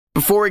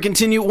Before we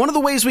continue, one of the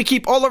ways we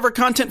keep all of our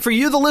content for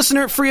you, the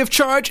listener, free of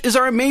charge is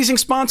our amazing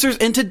sponsors,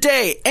 and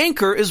today,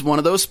 Anchor is one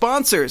of those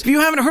sponsors. If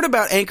you haven't heard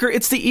about Anchor,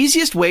 it's the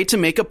easiest way to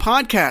make a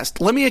podcast.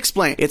 Let me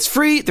explain. It's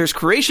free, there's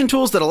creation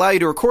tools that allow you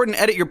to record and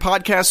edit your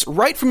podcasts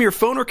right from your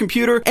phone or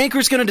computer.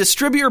 Anchor's going to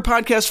distribute your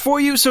podcast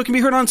for you so it can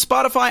be heard on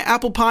Spotify,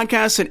 Apple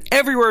Podcasts, and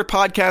everywhere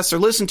podcasts are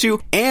listened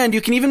to, and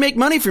you can even make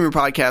money from your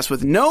podcast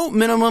with no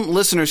minimum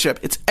listenership.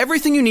 It's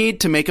everything you need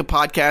to make a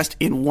podcast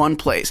in one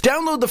place.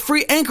 Download the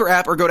free Anchor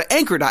app or go to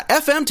anchor.fm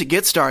to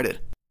get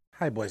started.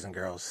 Hi, boys and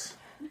girls.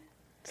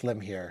 It's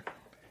Lim here.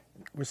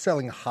 We're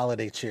selling a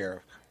holiday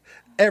cheer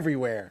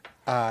everywhere.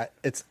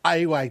 It's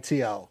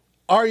IUITL.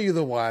 Are you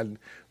the one?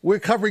 We're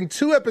covering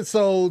 2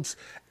 episodes,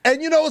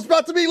 and you know it's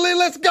about to be lit.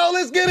 Let's go.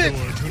 Let's get it.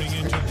 You're tuning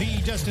into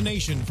the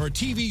destination for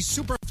TV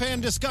superfan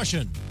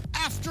discussion,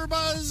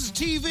 AfterBuzz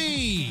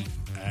TV.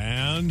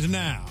 And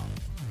now,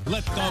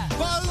 let the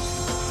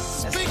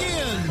buzz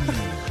begin.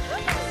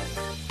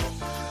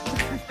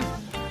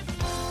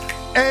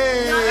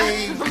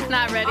 Hey! I'm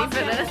not ready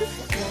for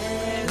this.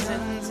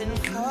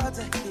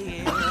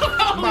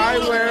 My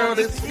world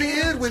is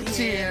filled with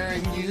tear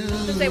and you.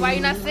 Say, why are you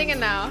not singing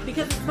now?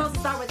 Because it's supposed to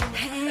start with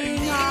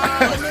hang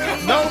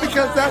on. No,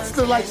 because that's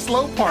the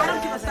slow part.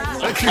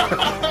 I can't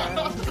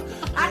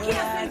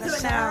sing to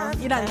it now.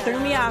 You done threw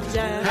me off,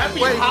 Jen.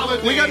 Wait,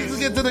 we got to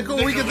get to the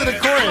chorus.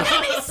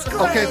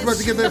 Okay, it's about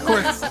to get to the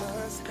chorus.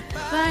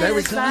 There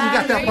we go. You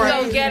got that part. There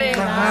you go, get it.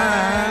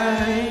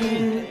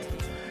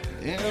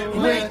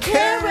 We're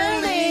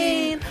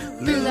caroling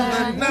through the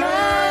night.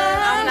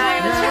 I'm not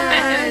even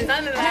trying.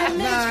 None of that.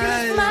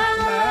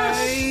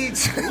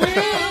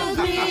 Will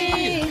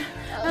be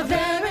a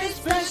very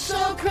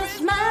special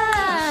Christmas.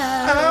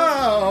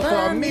 Oh,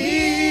 for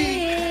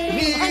me.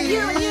 And you,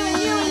 and you,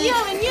 and you, and you,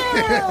 and you.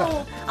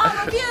 All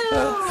of you.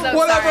 So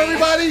What up, sorry.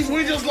 everybody?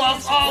 We just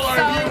lost all our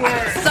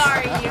viewers.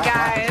 Sorry, you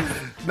guys.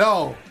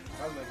 No.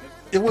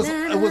 It was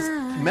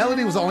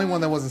Melody was the only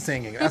one that wasn't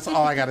singing. That's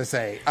all I gotta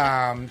say.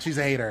 She's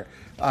a hater.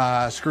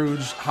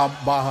 Scrooge, bah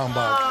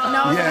humbug.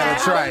 No, Yeah,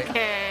 that's right.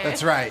 Okay.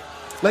 That's right.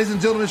 Ladies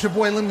and gentlemen, it's your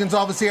boy Lim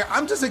Gonzalez here.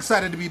 I'm just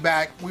excited to be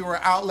back. We were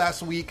out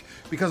last week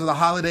because of the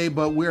holiday,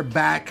 but we're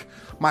back.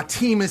 My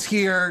team is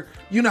here.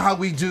 You know how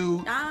we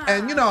do.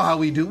 And you know how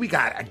we do. We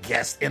got a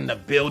guest in the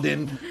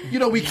building. You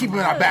know, we keep him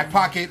in our back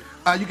pocket.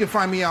 You can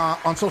find me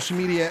on social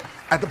media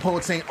at The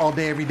Poet Saint all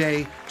day, every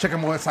day. Check out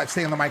my website,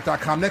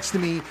 stayonthemic.com. Next to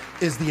me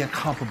is the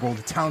incomparable,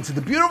 the talented,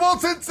 the beautiful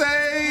Sensei.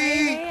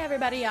 Hey,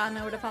 everybody. Y'all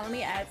know where to follow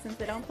me at Since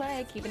They Don't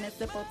Play. Keeping it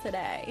simple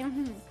today.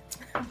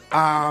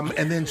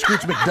 And then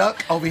Scrooge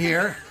McDuck over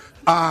here,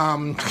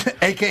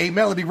 a.k.a.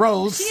 Melody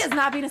Rose. She is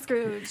not being a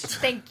Scrooge.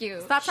 Thank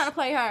you. Stop trying to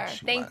play her.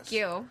 Thank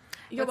you.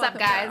 You're What's up,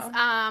 welcome,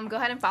 guys? Go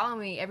ahead and follow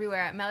me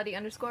everywhere at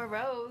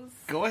Melody_Rose.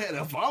 Go ahead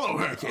and follow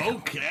her. Okay. Go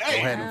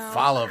ahead and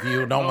follow if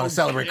you don't want to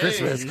celebrate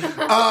Christmas.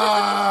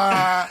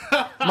 My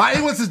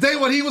English is day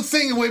when he was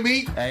singing with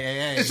me.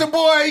 Hey. It's your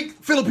boy,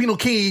 Filipino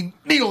King,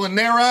 Nilo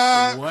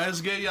Lanera.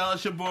 What's good, y'all?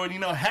 It's your boy. You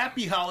know,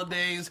 happy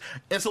holidays.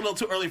 It's a little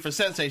too early for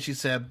Sensei, she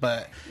said,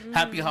 but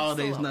happy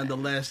holidays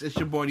nonetheless. It's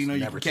your boy. You know, you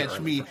Never can too catch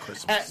early me for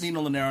Christmas. at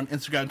Nino Lanera on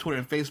Instagram, Twitter,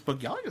 and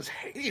Facebook. Y'all just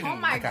hating. Oh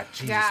my I got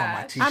Jesus God. on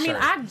my t-shirt. I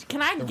mean,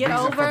 can I get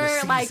reason for over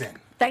the like season.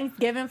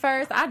 Thanksgiving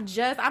first? I'm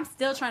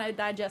still trying to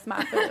digest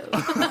my food.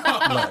 Look,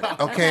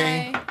 okay?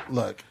 Okay.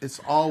 Look, it's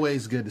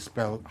always good to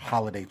spell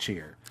holiday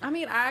cheer. I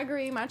mean, I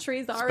agree. My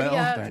tree's already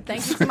Spell? up.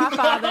 Thank you to my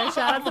father.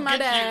 Shout out to my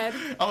dad.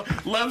 Oh,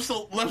 Lem's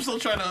still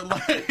trying to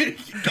get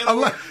the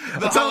Tell her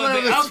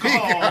holiday to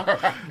alcohol.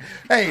 speak.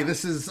 Hey,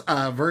 this is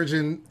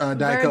Virgin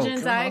Diet Coke.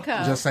 Virgin Diet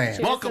Coke. Just saying.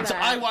 Cheers Welcome to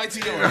that.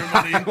 IYTO,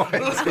 everybody.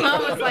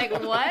 I was like,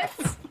 what?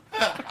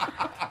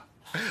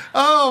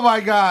 Oh my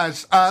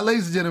gosh.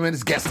 Ladies and gentlemen,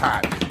 it's guest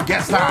time.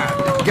 Guest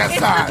time. Guest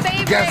It's time. the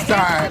favorite. Guest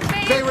time. It's the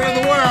Favorite of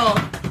the world.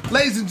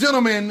 Ladies and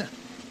gentlemen,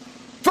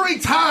 3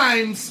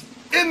 times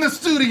in the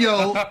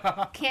studio,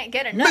 Can't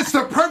get enough.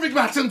 Mr. Perfect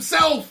Match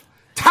himself,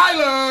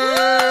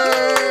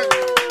 Tyler.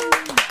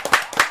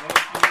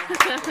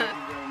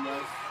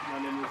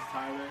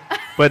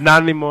 But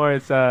not anymore.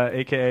 It's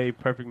AKA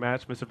Perfect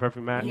Match, Mr.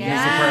 Perfect Match. Yeah.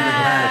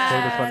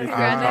 Mr. Perfect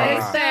Match.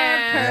 Congratulations.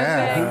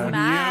 Yeah. Perfect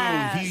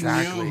match. He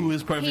Exactly. knew who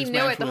his perfect He knew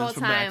match it the was whole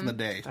from back time. in the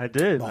day. I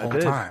did. The I whole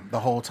did. time. The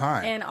whole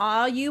time. And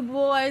all you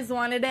boys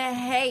wanted to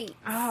hate.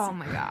 Oh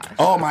my gosh.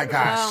 Oh my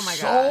gosh. Oh my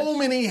So gosh.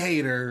 many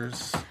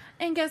haters.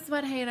 And guess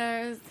what,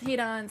 haters? He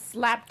done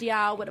slapped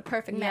y'all with a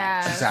perfect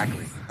match. Yeah.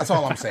 Exactly. That's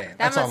all I'm saying. That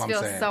That's all must I'm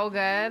feel saying. so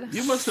good.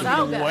 You must have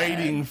So been good.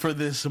 waiting for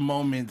this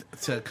moment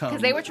to come.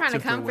 Because they were trying to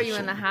come for you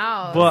in the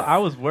house. Well, I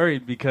was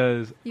worried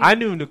because I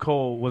knew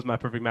Nicole was my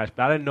perfect match,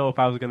 but I didn't know if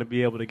I was going to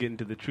be able to get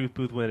into the Truth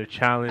Booth, win a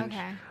challenge.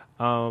 Okay.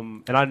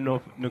 And I didn't know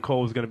if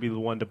Nicole was going to be the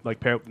one to like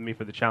pair up with me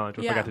for the challenge,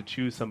 or if I Yeah. got to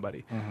choose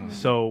somebody.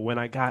 So when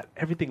I got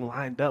everything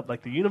lined up,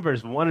 like the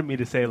universe wanted me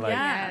to say, like,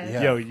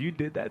 Yeah. "Yo, you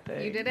did that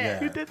thing. You did it.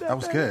 Yeah. You did that. That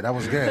was thing." good. That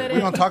was good. Put We're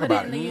going to talk put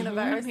about in the it.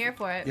 universe. I'm here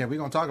for it. Yeah, we're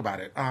going to talk about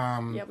it.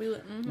 Yeah,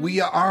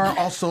 We are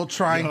also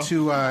trying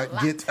to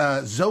get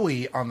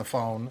Zoe on the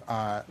phone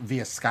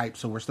via Skype,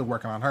 so we're still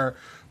working on her.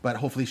 but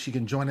hopefully she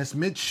can join us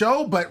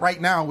mid-show. But right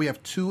now we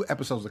have 2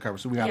 episodes to cover,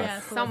 so we got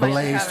to so much to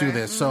blaze cover. through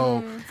this.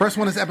 So first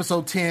one is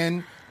episode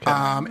 10,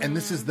 and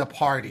this is the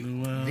party,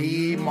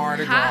 the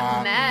Mardi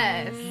Hot Gras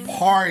mess.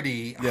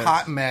 party, Yes.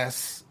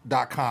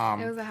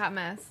 hotmess.com. It was a hot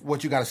mess.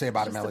 What you got to say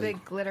about Just it, a Melody?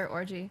 big glitter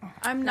orgy.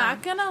 I'm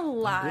not gonna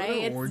lie,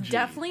 it's orgy.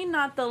 definitely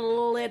not the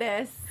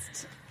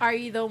littest. Are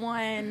you the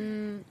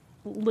one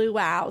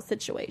luau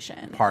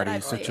situation? Party that I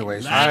played.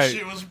 situation. Last Alright.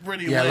 year was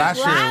pretty Yeah, lit. last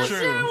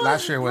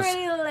year was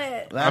pretty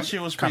lit. Last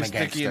year was pretty kinda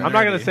sticky. gangster. and I'm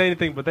not gonna nerdy. say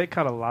anything, but they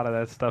cut a lot of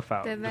that stuff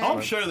out. Did they? Oh,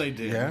 I'm sure they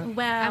did. Yeah.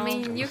 Well, I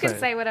mean, you Say can it.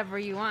 say whatever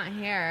you want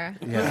here.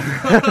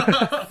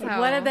 Yeah. So.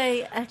 what are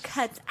they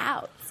cut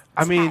out?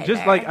 I mean,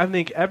 just Tyler? like I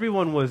think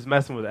everyone was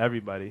messing with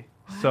everybody.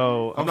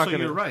 So I'm I'm not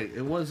gonna. You're right.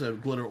 It was a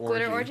glitter orgy.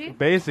 Glitter orgy?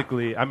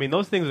 Basically, I mean,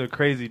 those things are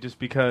crazy just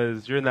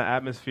because you're in that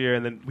atmosphere,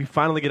 and then we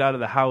finally get out of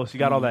the house. You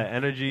got all that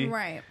energy.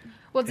 Right.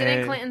 Well, didn't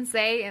And- Clinton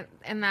say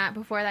in that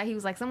before that he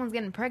was like, someone's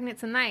getting pregnant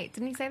tonight?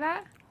 Didn't he say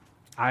that?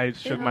 I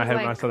shook I my was head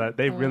when I like, saw that.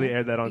 They really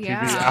aired that on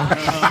Yeah.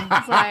 TV.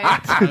 It's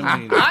like, I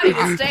mean, I need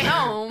to stay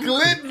home.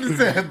 Clinton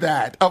said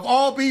that, of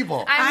all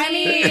people. I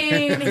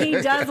mean, he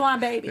does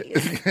want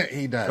babies.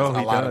 He does. Oh, a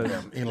he lot does. of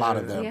them. A lot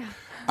of them.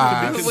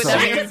 Yeah. With So, that-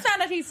 I just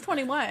found out he's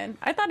 21.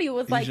 I thought he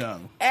was like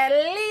young. at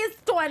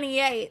least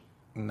 28.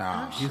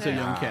 nah. he's a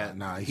young cat.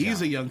 Nah,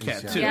 he's a young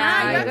cat, He's too. young.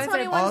 Yeah, Yeah, go to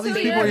 21 All these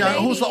too, people are yeah,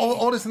 young. Who's the baby.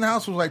 oldest in the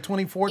house? Was like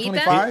 24, Ethan?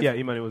 25? Yeah,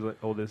 Imani was the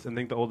oldest. I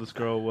think the oldest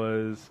girl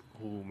was.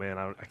 Oh man,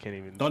 I can't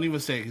even. Don't even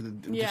say it.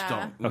 Just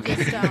Yeah. don't.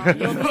 Just don't.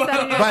 You'll be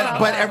setting yourself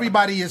But up.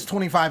 everybody is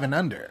 25 and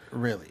under,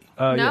 really.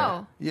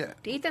 No. Yeah.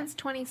 Ethan's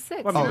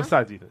 26. Well, I mean, no?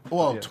 besides Ethan.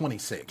 Well, yeah.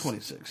 26.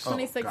 26.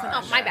 26 and gosh. Oh,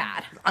 under. my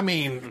bad. I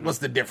mean, what's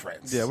the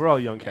difference? Yeah, we're all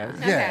young cats.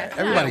 Yeah, Okay.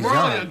 everybody's We're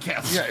all young. young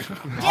cats. Yeah,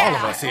 all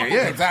of us here.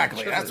 Yeah,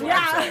 exactly. That's what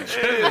I'm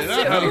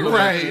saying.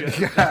 Right.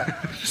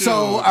 Yeah.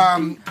 So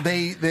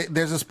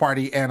there's this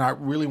party, and I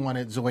really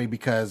wanted Zoe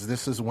because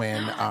this is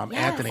when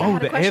Anthony I Oh,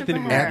 had a the question Anthony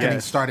for movie. her. Anthony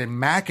Yes. started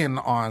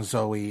macking on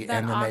Zoe, That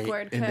and then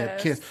awkward they ended up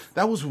kiss. kiss.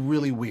 That was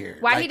really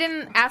weird. Why Like, he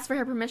didn't ask for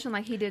her permission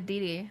like he did Dee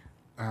Dee?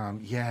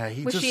 Yeah,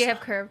 he Would just. she have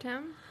curved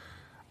him?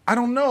 I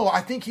don't know. I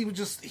think he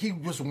just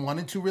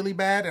wanted to really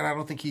bad, and I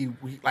don't think he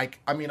like.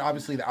 I mean,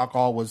 obviously the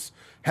alcohol was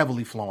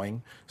heavily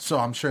flowing, so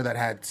I'm sure that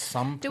had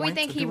some. Do we point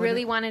think to he do with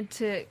really it. wanted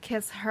to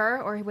kiss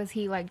her, or was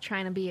he like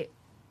trying to be,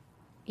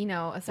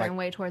 a certain Like-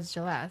 way towards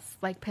Celeste,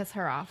 like piss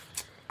her off?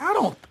 I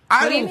don't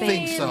do you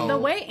think mean, so. The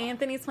way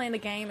Anthony's playing the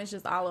game is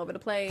just all over the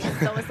place.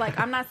 So it's like,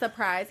 I'm not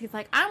surprised. He's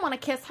like, I want to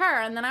kiss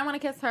her, and then I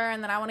want to kiss her,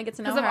 and then I want to get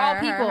to know Because her. of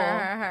all people,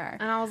 her.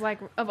 and I was like,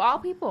 of all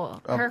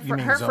people, Of- her you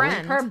mean her Zoe?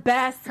 friend, Her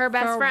best friend.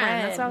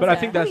 That's what I But was I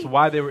think that's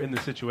why they were in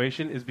the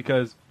situation is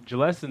because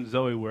Celeste and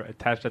Zoe were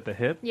attached at the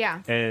hip.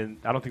 Yeah. And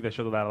I don't think they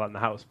showed that a lot in the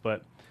house,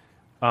 but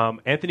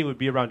Anthony would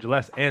be around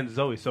Celeste and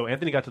Zoe. So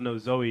Anthony got to know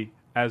Zoe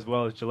as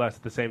well as Celeste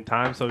at the same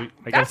time. So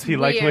I guess he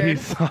liked what he weird.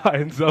 saw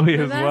in Zoe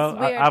as That's well.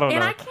 weird. I don't and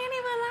know. I can't even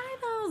lie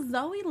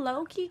though. Zoe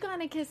low-key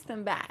gonna kiss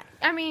him back.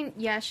 I mean,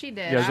 yeah, she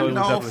did. Yeah, Zoe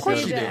No, was of definitely course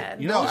good. she She did.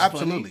 did. You No, know what's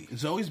absolutely. funny?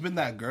 Zoe's been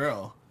that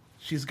girl.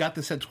 She's got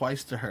this said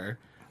twice to her,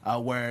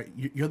 where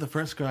you're the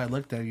first girl I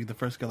looked at. You're the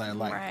first girl I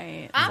liked.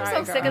 Right. I'm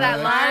Sorry, so sick girl. of that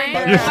line.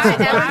 But If I ever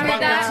by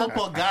heard that,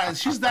 football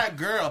guys, she's that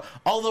girl.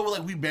 Although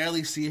we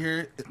barely see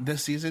her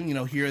this season,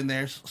 here and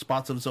there,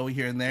 spots of Zoe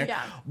here and there.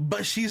 Yeah.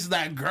 But she's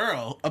that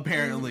girl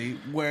apparently,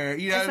 where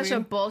you know it's what such I a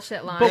mean.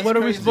 bullshit line. But what are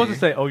we crazy. supposed to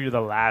say? Oh, you're the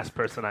last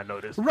person I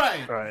noticed.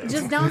 Right. Right.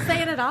 Just don't say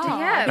it at all.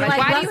 Yeah, Be like,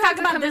 why do let's you talk have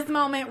to about come this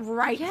moment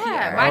right yeah,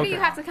 here? why do Okay. you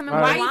have to come in All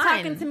with Why a are you line?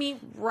 talking to me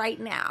right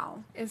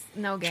now? It's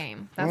no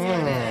game. That's what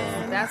it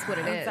is. That's what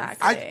it is.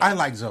 Exactly. I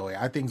like Zoe.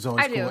 I think Zoe's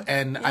I do. cool,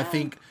 and I Yeah.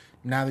 think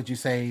now that you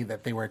say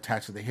that they were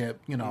attached to the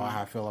hip, you know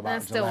how I feel about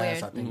That's still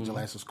Celeste. weird. I think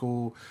Celeste is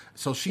cool.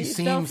 So she You seems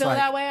still feel like.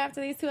 that way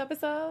after these 2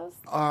 episodes?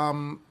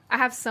 I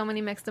have so many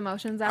mixed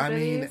emotions I after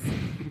mean,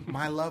 these.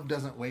 my love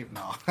doesn't wait.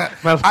 No,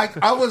 My-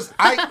 I look.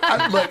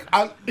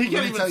 Let me can't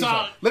tell even you something.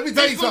 talk. Let me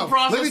tell you He's still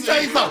something. Let me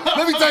tell you something.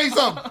 Let me tell you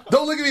something.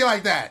 Don't look at me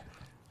like that.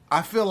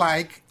 I feel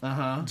like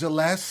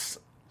Celeste.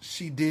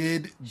 She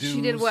did do.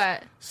 She did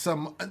what?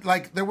 Some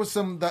like there was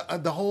some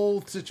the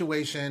whole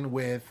situation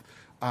with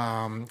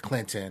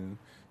Clinton.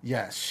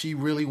 Yes, she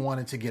really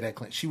wanted to get at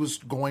Clinton. She was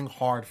going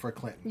hard for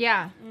Clinton.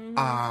 Yeah.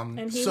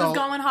 And he so- was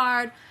going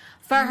hard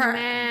for her.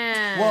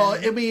 Man. Well,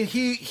 I mean,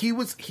 he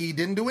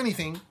didn't do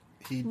anything.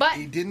 But-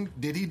 he didn't.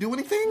 Did he do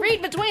anything?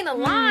 read between the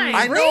lines.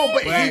 I know,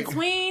 but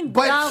between the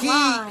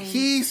lines.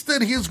 he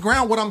stood his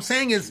ground. What I'm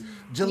saying is,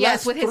 Celeste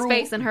Yes, with his threw,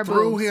 face and her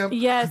threw boobs. him.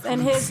 Yes,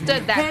 and his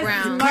Stood that his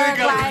ground. smirk He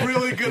got like- a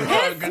really good his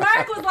hug.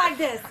 smirk was like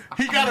this.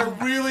 He got a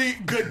really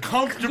good,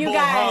 comfortable You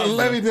guys- hug.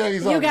 Let me tell you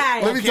something. You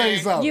guys. Let me tell you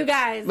Okay. something. You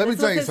guys, Let me this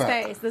tell was you his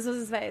something. face. This was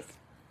his face.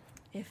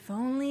 If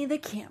only the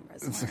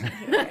cameras weren't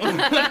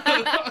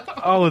here.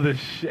 Oh, the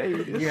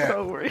shade is Yeah.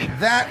 so weird.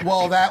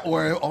 That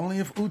or only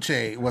if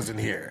Uche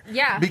wasn't here.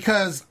 Yeah.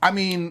 Because I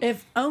mean,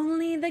 If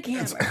only the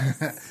cameras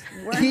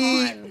were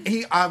he on.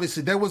 he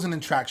obviously there was an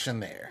attraction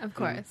there. Of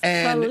course.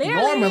 And Clearly.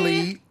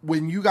 normally,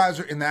 when you guys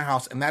are in that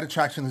house and that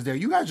attraction is there,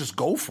 you guys just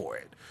go for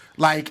it.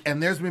 Like,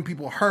 and there's been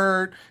people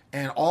hurt,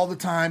 and all the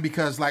time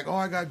because like, oh,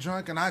 I got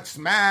drunk and I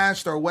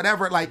smashed or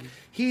whatever. Like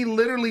he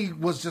literally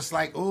was just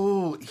like,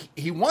 oh,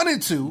 he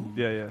wanted to.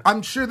 Yeah.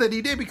 I'm sure that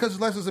he did because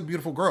Les is a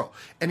beautiful girl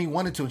and he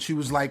wanted to. And she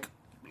was like,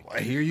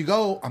 here you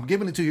go. I'm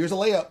giving it to you. Here's a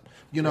layup.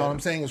 You know what I'm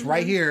saying? It's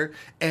right here.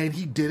 And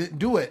he didn't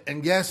do it.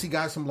 And yes, he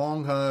got some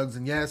long hugs.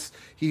 And yes,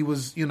 he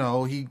was,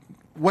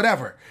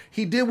 whatever.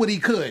 He did what he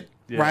could,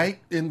 right?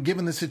 In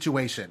given the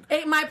situation.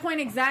 My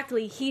point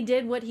exactly. He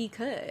did what he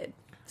could.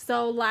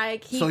 So,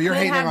 like, he So you're could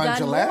hating have on done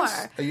Gillette? more.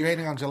 Are you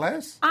hating on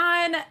Gillette?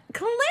 On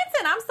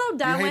Clinton. I'm so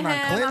done with hating on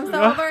him. I'm Clinton?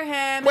 so over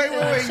him. Wait.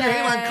 You're Uche.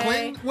 hating on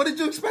Clinton? What did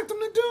you expect him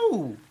to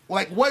do?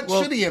 Like, what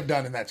should he have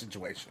done in that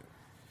situation?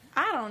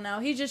 I don't know.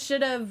 He just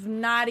should have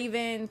not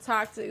even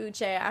talked to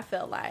Uche, I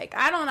feel like.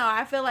 I don't know.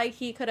 I feel like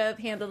he could have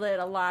handled it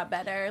a lot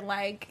better.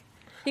 Like,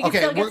 he could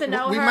still get to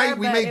know her.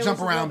 We may jump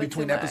around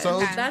between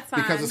episodes That's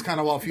fine. because it's kind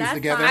of all fused That's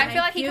together. fine. I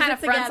feel like he Fuse kind it of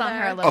fronts on together.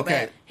 her a little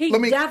Okay. bit.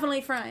 He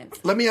definitely fronts.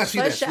 Let me ask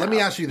you this. For Let me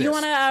ask you this. You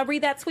want to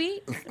read that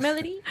tweet,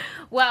 Melody?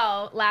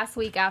 Well, last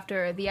week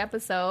after the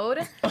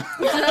episode, Gillette.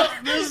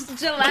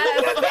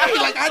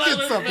 like I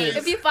did something.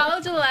 If you follow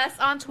Gillette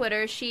on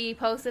Twitter, she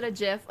posted a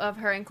GIF of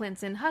her and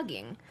Clinton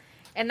hugging.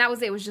 And that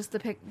was it. It was just the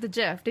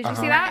GIF. Did you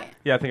see that?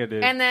 Yeah, I think I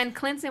did. And then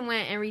Clinton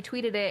went and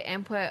retweeted it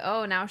and put,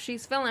 oh, now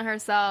she's feeling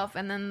herself.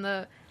 And then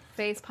the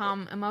face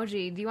palm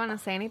emoji. Do you want to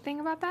say anything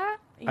about that?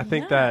 I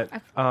think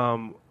that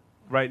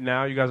right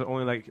now you guys are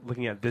only like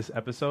looking at this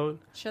episode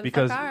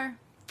because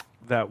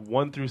that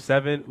 1 through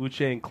 7,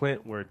 Uche and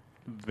Clint were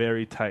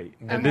very tight,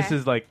 and this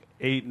is like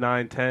 8,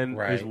 9, 10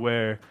 is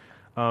where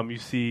you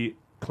see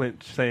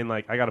Clint saying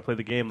like, "I got to play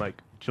the game."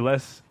 Like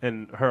Gillette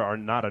and her are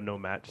not a no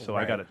match, so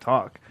I got to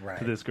talk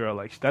to this girl.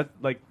 Like that,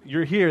 like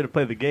you're here to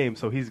play the game,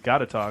 so he's got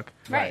to talk.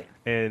 Right.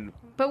 And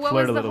but what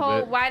flirt was a the little whole?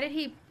 bit. Why did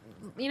he?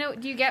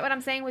 Do you get what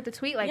I'm saying with the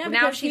tweet? Like now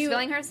because she's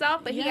feeling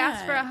herself, but he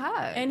asked for a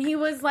hug, and he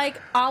was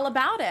like all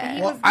about it.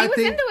 He was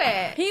into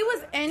it. He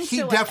was into it.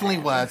 He definitely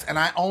was, and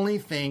I only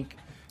think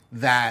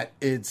that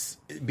it's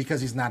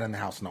because he's not in the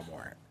house no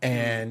more,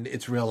 and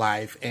it's real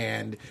life,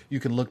 and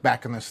you can look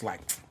back and it's like,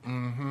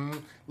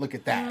 look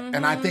at that,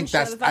 and I think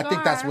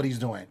that's what he's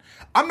doing.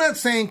 I'm not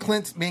saying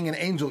Clint's being an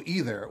angel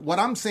either. What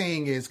I'm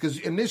saying is because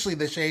initially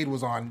the shade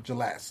was on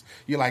Gillette.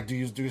 You're like, do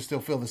you still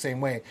feel the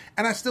same way?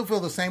 And I still feel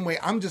the same way.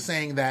 I'm just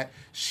saying that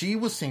she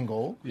was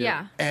single,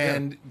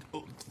 and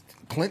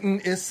Clinton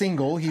is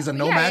single. He's a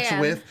no match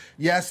with.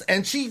 Yes.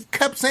 And she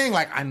kept saying,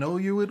 like, I know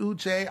you with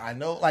Uche. I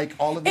know, like,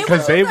 all of this.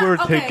 Because they were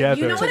together.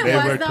 You know what they it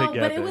was, were though?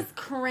 together. But it was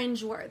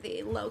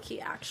cringeworthy,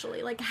 low-key,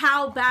 actually. Like,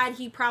 how bad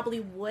he probably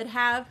would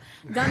have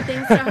done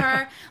things to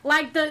her.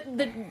 Like, the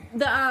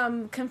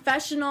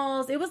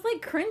confessionals. It was,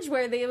 like,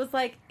 cringeworthy. It was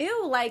like,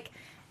 ew, like...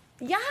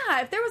 Yeah,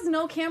 if there was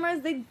no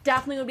cameras, they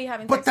definitely would be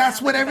having sex. But that's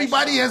what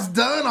everybody has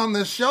done on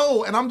the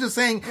show. And I'm just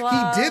saying, he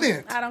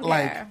didn't. I don't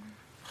care.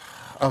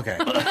 Okay.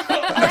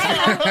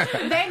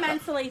 They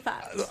mentally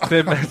fucked.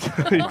 They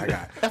mentally. Oh my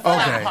God.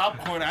 Okay.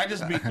 Popcorn. I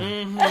just be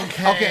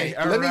Okay.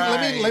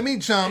 Let me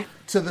jump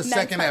to the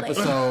second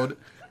episode.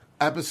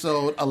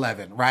 Episode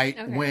 11, right?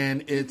 Okay.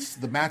 When it's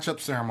the matchup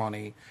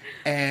ceremony,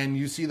 and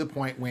you see the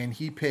point when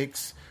he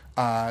picks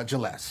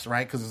Gillette,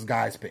 right? Because it's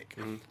guys pick.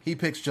 He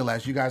picks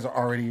Gillette. You guys are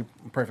already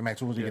perfect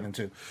match. What was he getting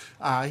into?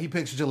 He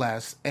picks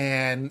Gillette,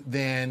 and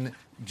then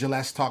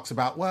Gillette talks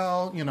about,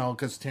 well,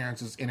 because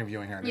Terrence is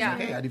interviewing her. And it's like,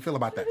 hey, how do you feel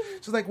about that?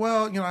 She's like,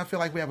 well, I feel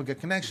like we have a good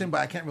connection,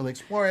 but I can't really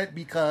explore it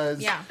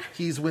because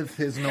he's with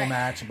his no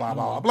match, blah,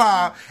 blah, blah,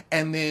 blah.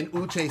 And then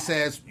Uche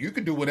says, you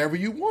can do whatever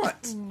you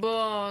want.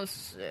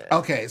 Bullshit.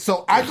 Okay,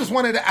 so I just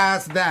wanted to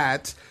ask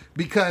that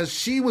because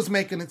she was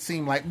making it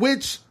seem like,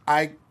 which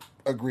I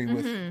agree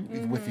with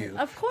you.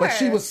 Of course. But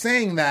she was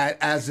saying that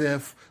as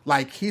if,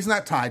 like, he's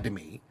not tied to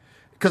me.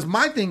 Because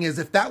my thing is,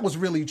 if that was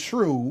really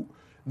true,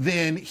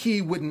 then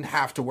he wouldn't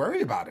have to worry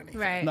about anything.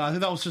 Right. No, I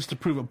think that was just to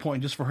prove a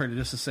point, just for her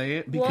to say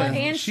it. Because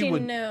and she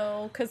would...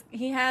 knew because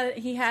he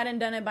hadn't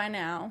done it by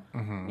now.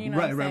 You know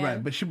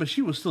right. But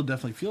she was still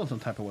definitely feeling some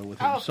type of way with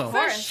him. So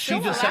she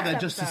sure. just said that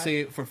just to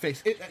say it for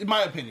face. In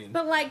my opinion.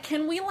 But like,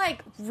 can we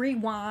like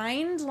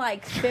rewind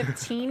like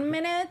 15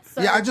 minutes?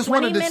 Yeah, I just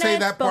wanted to say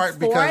that part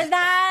because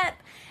that.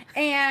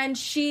 And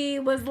she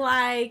was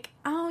like,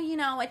 oh,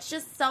 it's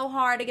just so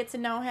hard to get to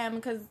know him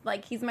because,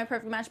 like, he's my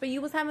perfect match. But you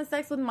was having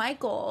sex with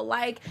Michael.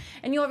 Like,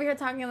 and you over here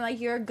talking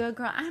like you're a good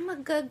girl. I'm a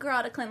good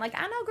girl to Clint. Like,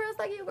 I know girls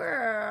like you,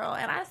 girl.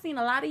 And I've seen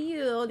a lot of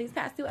you these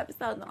past 2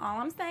 episodes. And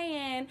all I'm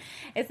saying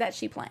is that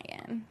she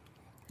playing.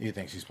 You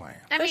think she's playing?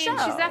 I mean, she's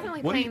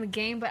definitely playing the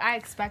game, but I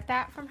expect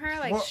that from her.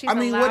 Like, she's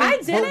allowed. I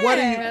didn't.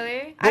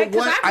 Really?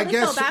 I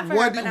guess,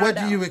 what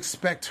do you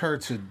expect her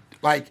to,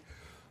 like...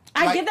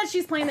 I get that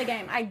she's playing the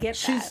game. I get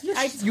that.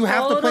 You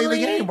have to play the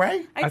game,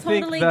 right? I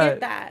totally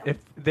get that. If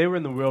they were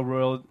in the real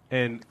world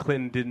and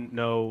Clinton didn't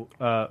know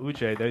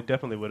Uche, they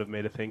definitely would have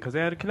made a thing because they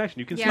had a connection.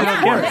 You can see it on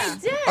camera.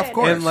 They did. Of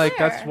course. And like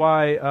that's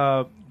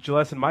why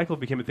Gillespie and Michael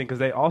became a thing because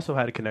they also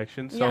had a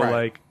connection. So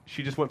like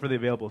she just went for the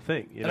available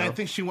thing. You know? And I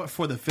think she went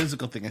for the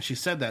physical thing, and she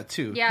said that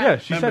too. Yeah,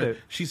 she said it.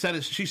 She said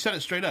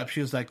it straight up. She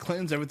was like,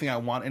 "Clinton's everything I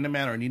want in a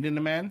man or need in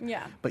a man."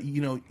 Yeah. But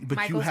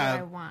Michael's you have what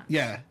I want.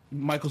 Yeah,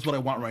 Michael's what I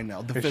want right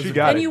now. The And she physical.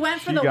 got And it. you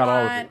went for She the got all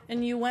of want, it.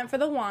 and you went for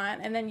the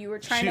want, and then you were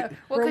trying to 'cause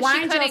she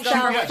rewind couldn't go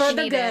yourself for what for she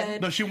the needed.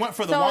 good. No, she went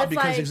for the So want it's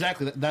because like-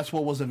 exactly that's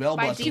what was available.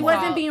 By At the She moment.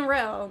 wasn't being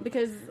real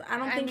because I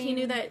don't think he mean-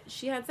 knew that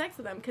she had sex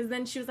with him. Because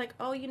then she was like,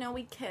 "Oh,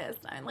 we kissed.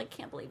 I like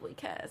can't believe we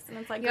kissed." And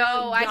it's like, Yo,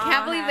 girl, I y'all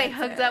can't believe they had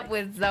hooked sex. up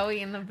with Zoe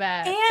in the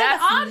bed. And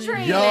That's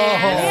Audrey. Yo.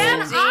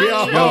 And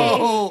Audrey.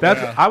 Yo,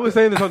 I was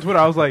saying this on Twitter.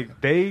 I was like,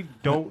 they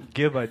don't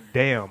give a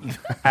damn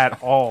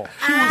at all.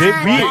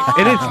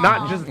 And it's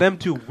not just them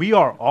two. We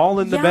are all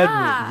in the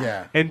bedroom.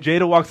 Yeah. And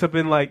Jada walks up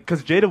in like,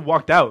 because Jada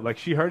walked out. Like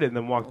she heard it and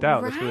then walked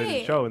out. That's what they Right.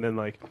 didn't show. And then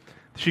like,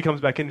 she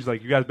comes back in. She's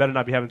like, "You guys better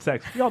not be having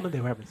sex." We all knew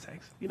they were having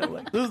sex. You know,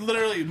 like. This is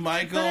literally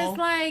Michael, But it's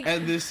like-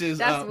 and this is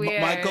That's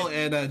weird. Michael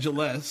and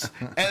Gillespie,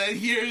 and then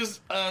here's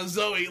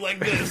Zoe like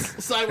this,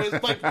 sideways,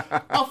 like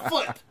a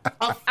foot.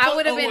 I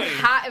would have been away.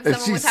 hot if And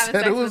someone she was having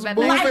said sex it in was the bed.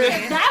 moving.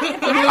 That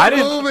day. I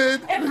didn't.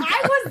 Moving. If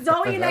I was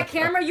Zoe in that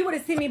camera, you would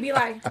have seen me be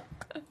like,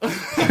 and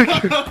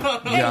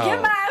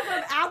get my ass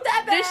up out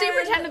that bed. Did she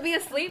pretend to be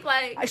asleep?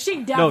 Like, She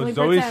No, definitely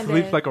Zoe pretended.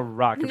 sleeps like a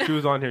rock. If she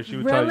was on here, she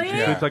would tell you she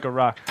Really? sleeps like a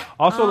rock.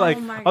 Also, Oh like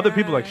my other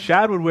people, like God.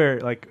 Shad would wear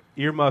like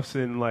earmuffs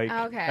and like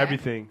Okay.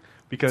 everything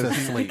because To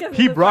sleep. Because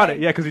he it was brought like-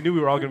 it. Yeah, because he knew we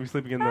were all going to be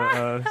sleeping in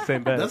the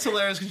same bed. That's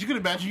hilarious because you can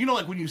imagine,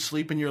 like when you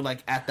sleep and you're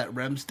like at that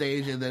REM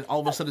stage, and then all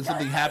of a sudden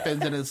something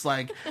happens, and it's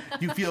like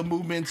you feel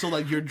movement. So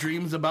like your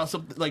dreams about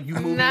something, like you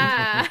moving. nah.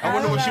 I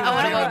wonder what she was I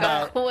want to dreaming go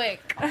about.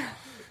 quick.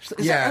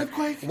 Is Yeah. that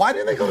earthquake? Why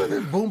didn't they go to the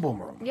boom boom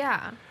room?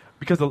 Yeah.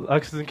 Because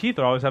Alexis and Keith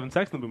are always having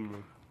sex in the boom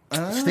room.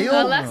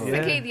 Still, Alexis Yeah.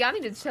 and Kate, y'all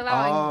need to chill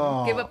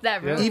out and give up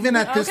that room. even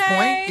at this Okay.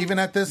 point, even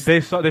at this,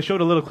 They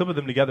showed a little clip of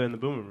them together in the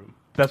boom room.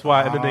 That's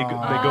why, and then they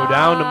go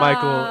down to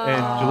Michael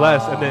and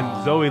Gillespie, and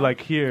then Zoe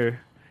like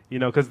here, you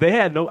know, because they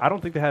had I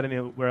don't think they had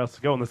anywhere else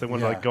to go unless they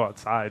wanted to like go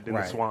outside in the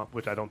Right. swamp,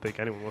 which I don't think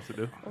anyone wants to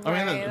do. I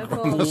mean, Right, the-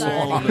 that's a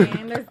little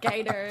dirty. There's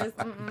gators.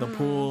 The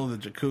pool, the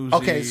jacuzzi.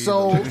 okay,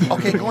 so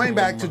the going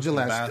back to room,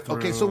 Gillespie. bathroom.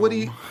 Okay, so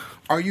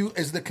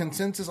is the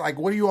consensus like?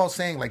 What are you all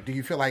saying? Like, do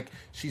you feel like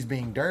she's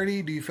being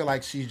dirty? Do you feel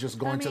like she's just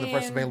going to the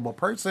first mean- available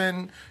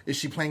person? Is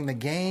she playing the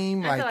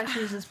game? I feel like she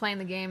was just playing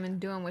the game and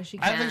doing what she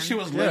can. I think she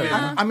was living.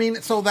 I mean,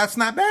 so that's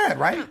not bad,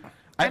 right?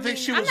 I think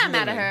she I'm was. not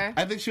mad at living. her.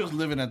 I think she was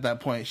living at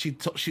that point. She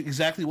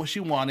exactly what she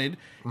wanted,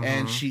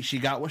 and she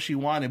got what she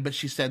wanted. But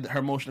she said that her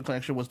emotional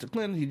connection was to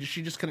Clinton.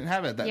 She just couldn't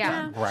have it at that Yeah.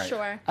 time. Right.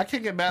 Sure. I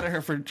can't get mad at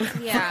her for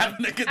Yeah.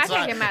 having a good I time.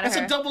 can't get mad at That's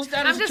her. a double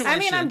standard I'm just- situation.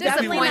 I mean, I'm That's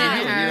definitely what not you do,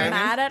 you know what I mean?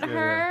 mad at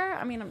her.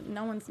 I mean,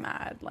 no one's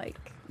mad. Like,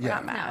 we're Yeah.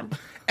 not mad.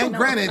 And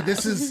granted,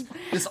 this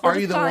Are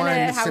You the calling it One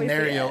how we see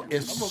scenario it.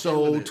 is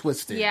so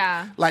twisted.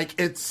 Yeah. Like,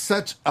 it's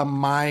such a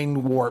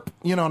mind warp,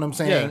 you know what I'm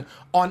saying, Yeah.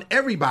 on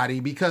everybody,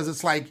 because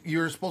it's like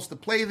you're supposed to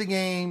play the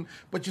game,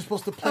 but you're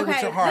supposed to play with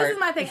Okay, your heart. this is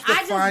my thing. You're supposed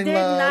I to just find did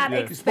love. not You're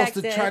supposed to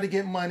expect try it. to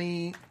get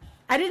money.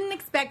 I didn't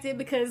expect it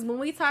because when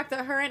we talked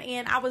to her and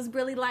Ann, I was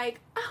really like,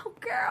 oh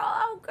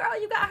girl,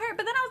 you got hurt.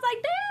 But then I was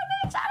like,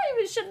 damn, bitch,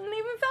 I shouldn't even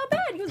feel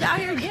bad. You was out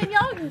here getting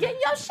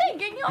your shit,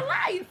 getting your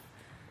life.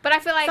 But I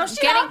feel like So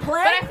she done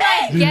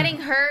played getting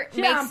hurt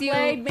She done makes you,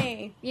 played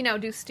me.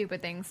 do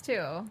stupid things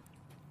too,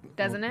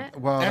 doesn't it?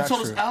 Well, And that's so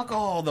does true.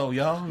 alcohol, though,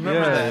 y'all. Remember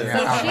Yeah. that. Yeah,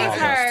 So alcohol she's does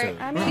hurt.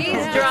 too. I mean, She's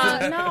yeah.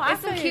 drunk. No, I There's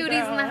some feel you, cuties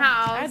in girl. the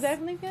house. I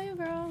definitely feel you,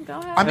 girl. Go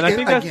ahead. I mean, And I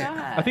think that's again,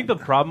 I think the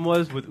problem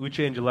was with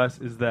Uche and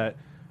Gillespie is that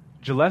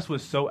Gillespie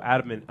was so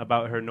adamant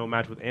about her no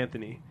match with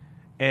Anthony,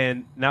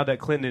 and now that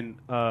Clinton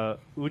and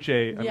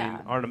Uche,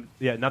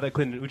 now that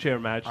Clinton and Uche are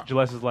matched,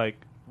 Gillespie is like,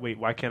 wait,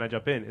 why can't I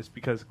jump in? It's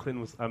because Clinton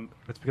was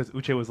it's because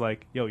Uche was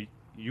like, yo,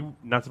 you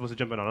not supposed to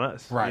jump in on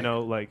us, Right. You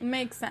know, like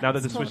Makes sense. now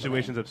that the totally.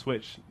 situations have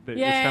switched, it's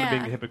Yeah, kind of yeah.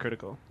 being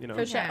hypocritical, you know.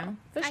 For sure. Yeah,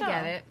 For sure. I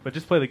get it. But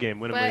just play the game,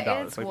 win $1 But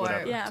million, it's like warped.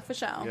 whatever. Yeah, for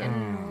sure.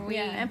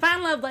 Yeah. And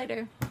find love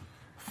later.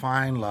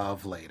 Find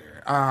love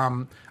later.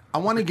 I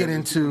want to get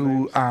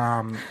into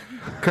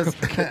because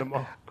them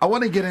all. I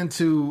want to get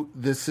into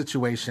this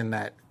situation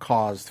that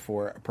caused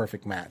for a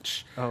perfect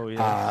match. Oh,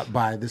 yeah.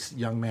 By this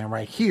young man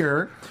right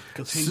here,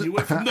 Because he knew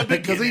it from the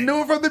beginning. because he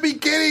knew it from the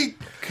beginning.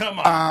 Come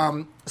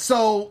on.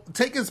 So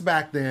take us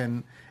back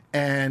then,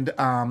 and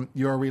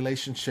your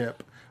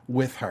relationship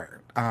with her.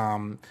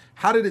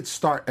 How did it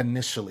start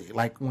initially?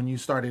 Like when you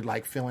started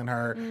like feeling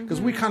her,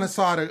 because we kind of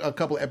saw it a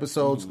couple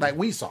episodes. Like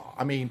we saw,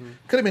 I mean,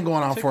 could have been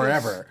going on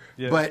forever,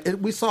 Yeah. but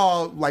we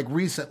saw like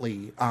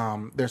recently.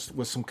 There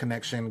was some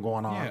connection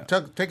going on.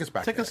 Yeah. Take us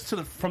back. Take there. us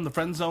from the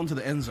friend zone to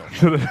the end zone.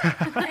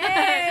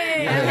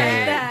 Hey, I like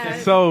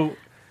that. So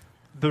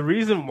the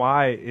reason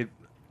why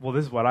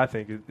this is what I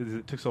think is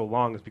it took so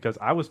long is because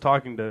I was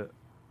talking to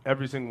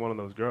every single one of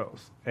those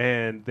girls,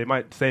 and they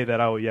might say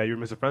that, oh yeah, you're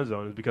Mr. Friend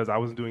Zone, is because I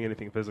wasn't doing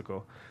anything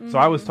physical. So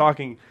I was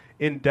talking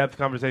in-depth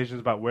conversations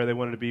about where they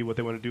wanted to be, what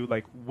they want to do,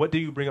 like what do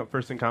you bring up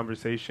first in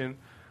conversation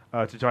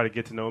to try to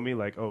get to know me.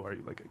 Like, oh, are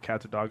you like a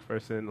cats or dogs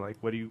person? Like,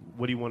 what do you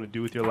want to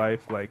do with your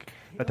life? Like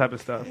that type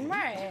of stuff.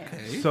 Right.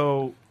 Okay.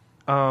 So,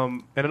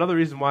 and another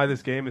reason why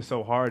this game is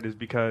so hard is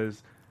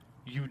because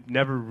you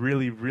never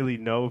really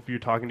know if you're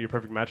talking to your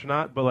perfect match or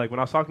not. But like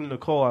when I was talking to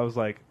Nicole, I was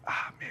like,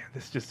 man,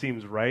 this just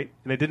seems right.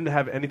 And it didn't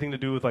have anything to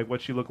do with like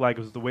what she looked like.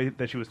 It was the way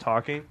that she was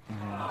talking.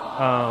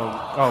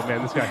 Oh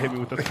man, this guy hit me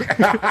with the. Go ahead,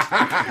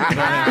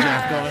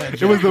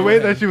 Jeff. It was the way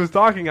that she was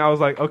talking. I was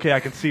like, okay, I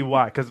can see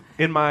why. Because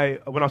when I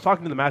was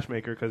talking to the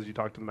matchmaker, because you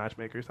talk to the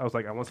matchmakers, I was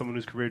like, I want someone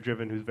who's career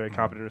driven, who's very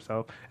confident in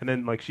herself. And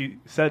then like she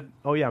said,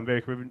 oh yeah, I'm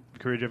very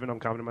career driven. I'm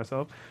confident in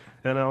myself.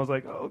 And I was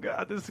like, oh,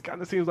 God, this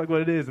kind of seems like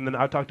what it is. And then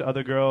I talked to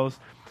other girls.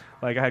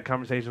 Like, I had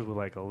conversations with,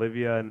 like,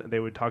 Olivia, and they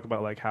would talk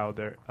about, like, how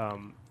they're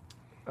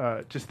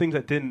just things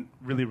that didn't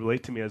really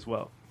relate to me as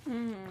well.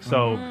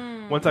 So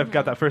once I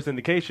got that first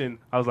indication,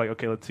 I was like,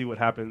 okay, let's see what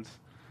happens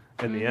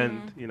in the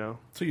end, you know.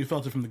 So you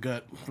felt it from the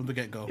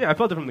get-go. Yeah, I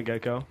felt it from the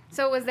get-go.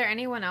 So was there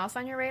anyone else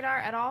on your radar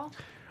at all?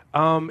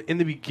 In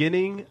the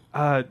beginning,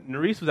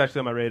 Nerese was actually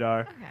on my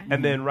radar,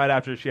 and then right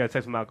after she had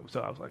sex with Malcolm,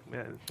 so I was like,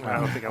 man, I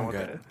don't think I want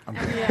that.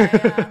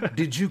 Yeah.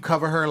 Did you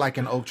cover her like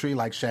an oak tree,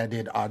 like Shad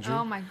did Audrey?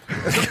 Oh my!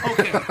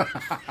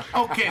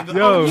 Okay,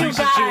 the oak tree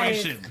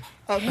situation.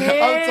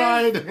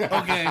 Outside.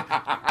 Okay,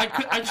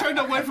 I turned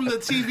away from the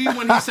TV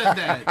when he said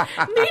that.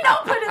 Nino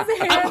put his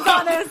hands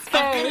on his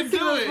face. I couldn't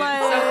do it. So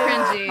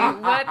cringy.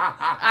 What?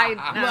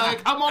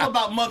 Like I'm all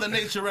about Mother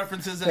Nature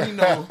references, and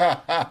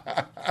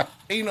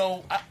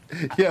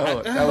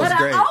Yo, that was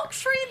great. An oak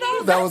tree,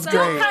 though. That was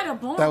great. Kind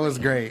of boring. That was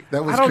great.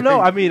 That was. I don't great. know.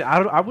 I mean,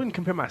 I wouldn't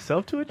compare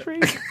myself to a tree.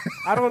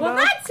 I don't know. Well,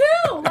 that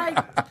too. Like.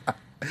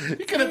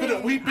 You could have been a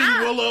weeping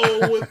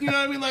willow with, you know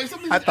what I mean? Like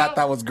something. I thought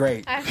that was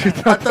great. I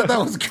thought that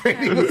was great.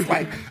 He was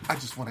like, I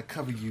just want to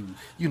cover you,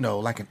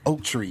 like an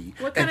oak tree.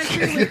 What kind of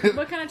tree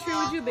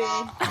would you be?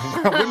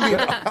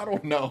 I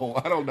don't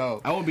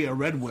know. I would be a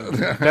redwood.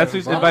 That's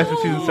advice for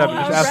season 7.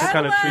 Just ask what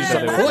kind of trees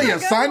that they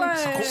were.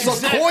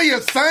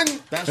 Sequoia, son.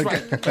 That's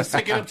right. Let's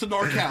take it up to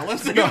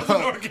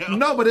NorCal.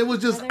 No, but it was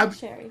just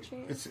cherry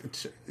trees.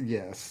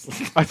 Yes.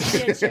 She tried to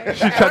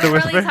We're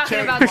whisper. really talking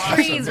about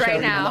trees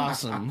right now.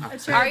 Blossom.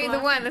 Are you the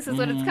one? This is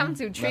what it's come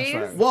to. Trees.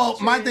 Right. Well,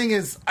 my thing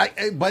is,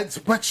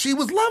 but she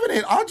was loving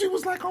it. Audrey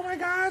was like, oh my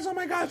gosh,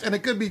 and it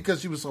could be because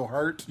she was so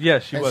hurt. Yeah,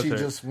 she and was she hurt.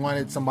 just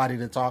wanted somebody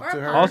to talk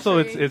to her. Also,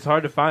 it's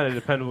hard to find a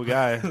dependable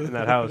guy in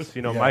that house.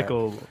 You know,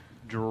 Michael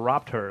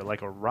dropped her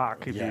like a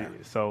rock.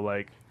 So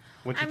like.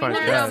 When she finds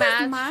they're no out. match.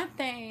 That's my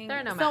thing.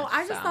 They're no so match,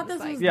 I just thought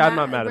this was I'm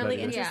not mad at really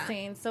that either.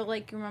 interesting. So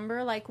like,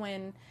 remember like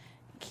when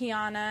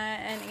Kiana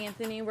and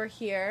Anthony were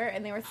here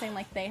and they were saying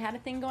like they had a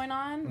thing going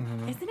on?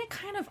 Mm-hmm. Isn't it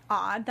kind of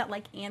odd that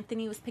like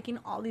Anthony was picking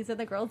all these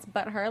other girls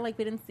but her? Like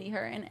we didn't see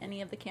her in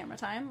any of the camera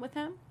time with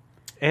him.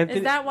 Anthony,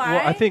 is that why?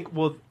 Well, I think.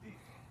 Oh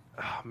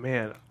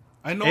man,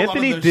 I know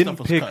Anthony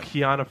didn't pick cut.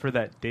 Kiana for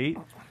that date.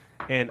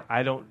 And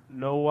I don't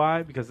know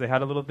why, because they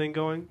had a little thing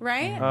going.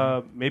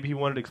 Right? Maybe he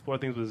wanted to explore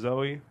things with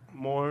Zoe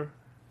more.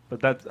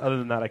 But other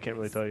than that, I can't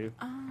really tell you.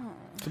 Oh.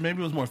 So maybe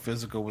it was more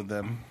physical with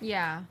them.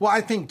 Yeah. Well,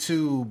 I think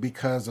too,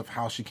 because of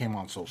how she came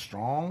on so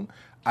strong,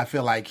 I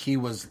feel like he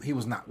was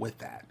not with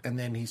that, and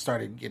then he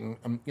started getting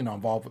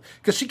involved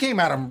because she came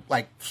at him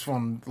like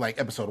from like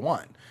episode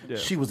 1. Yeah.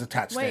 She was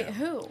attached. Wait, to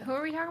him. who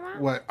are we talking about?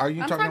 What are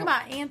you I'm talking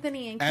about?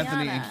 Anthony and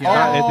Kiana. Oh,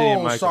 Anthony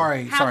and Michael.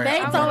 sorry. How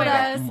they told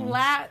us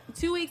Mm-hmm.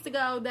 2 weeks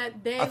ago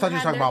that they. I thought you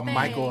were talking about thing.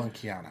 Michael and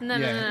Kiana. No. Oh,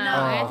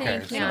 Anthony okay.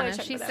 and Kiana.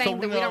 She's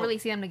saying that we don't really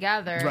see them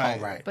together. Right.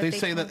 Right. They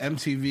say that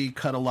MTV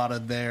cut a lot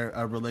of their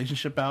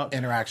relationship out.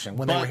 Interaction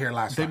when they were here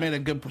last time.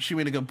 She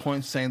made a good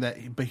point saying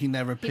that, but he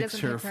never picks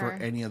her for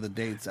any of the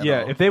dates at all.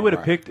 Yeah, if they would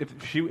have picked,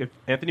 if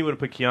Anthony would have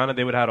picked Kiana,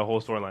 they would have had a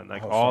whole storyline.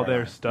 Like all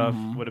their stuff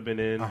would have been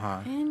in.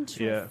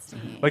 Interesting. Yeah.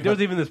 Like there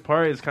was even this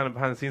part, it's kind of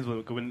behind the scenes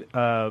when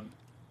Kiana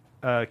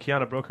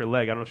broke her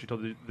leg. I don't know if she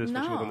told you this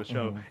when she was on the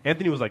show.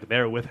 Anthony was like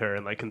there with her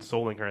and like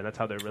consoling her, and that's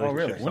how their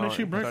relationship When did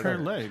she break her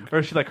leg?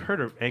 Or she like hurt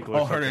her ankle.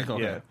 Oh, her ankle.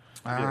 Yeah.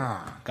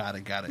 Got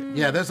it.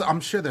 Yeah,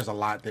 I'm sure there's a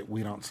lot that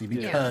we don't see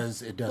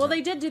because it doesn't. Well,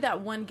 they did do that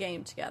one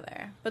game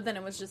together, but then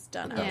it was just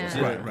done.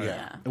 Right.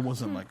 Yeah. It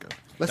wasn't like a.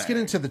 Let's get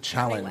into the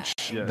challenge,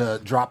 the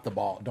drop the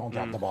ball, don't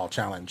drop the ball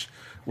challenge,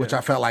 which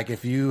I felt like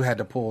if you had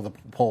to pull the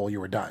pole, you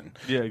were done.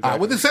 Yeah, exactly.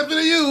 With the exception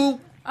of you.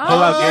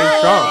 Pull-out game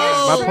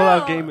strong. My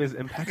pull-out game is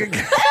impeccable.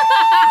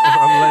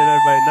 I'm letting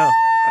everybody know.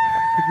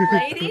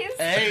 Ladies?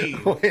 Hey.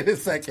 Wait a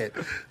second.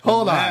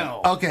 Hold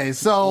on. Okay,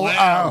 so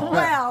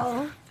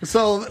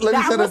so let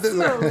me set up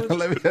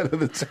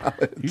the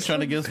challenge. You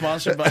trying to get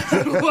sponsored by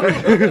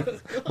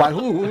by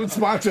who? Who would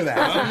sponsor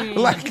that?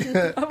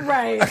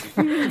 Right.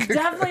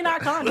 Definitely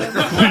not condoms.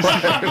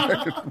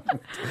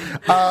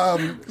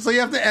 So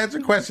you have to answer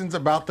questions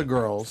about the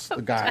girls.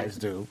 The guys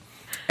do.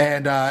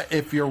 And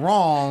if you're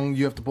wrong,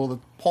 you have to pull the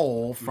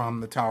pole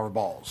from the Tower of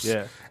Balls.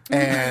 Yeah.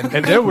 And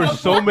there were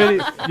so many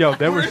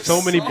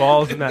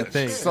balls in that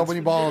thing. So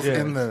many balls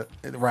in the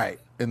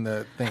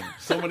thing.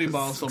 So many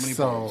balls, so many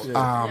balls.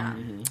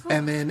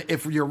 And then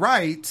if you're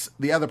right,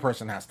 the other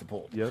person has to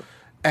pull. Yep.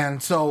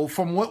 And so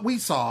from what we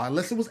saw,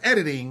 unless it was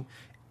editing,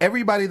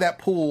 everybody that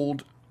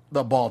pulled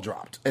the ball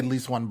dropped. At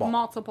least one ball.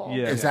 Multiple.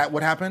 Yeah. Is that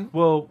what happened?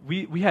 Well,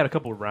 we had a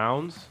couple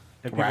rounds,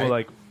 and people Right.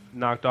 like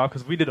knocked off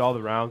because we did all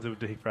the rounds. It would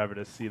take forever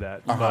to see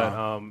that,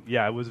 but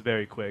yeah, it was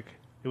very quick.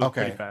 It was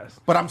pretty fast.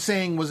 But I'm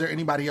saying, was there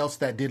anybody else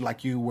that did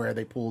like you, where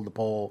they pulled the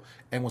pole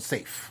and was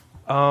safe?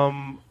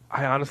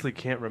 I honestly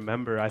can't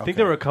remember. I think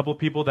there were a couple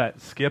people that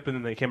skipped and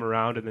then they came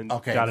around and then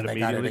got it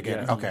immediately.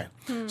 again. Yeah.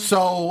 Okay.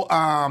 So,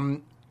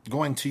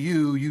 going to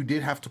you, you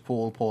did have to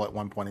pull a pole at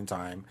one point in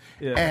time,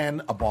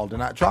 and a ball did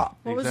not drop.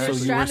 What was Exactly. your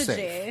So you were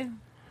strategy? safe.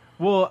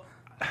 Well,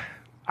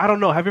 I don't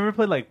know. Have you ever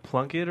played like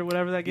Plunkett or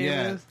whatever that game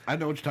is? I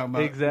know what you're talking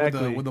about.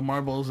 Exactly. With the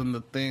marbles and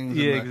the things.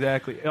 Yeah, and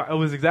exactly. It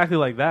was exactly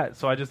like that.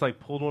 So I just like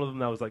pulled one of them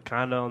that was like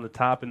kind of on the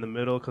top in the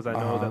middle because I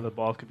know that the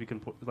ball could be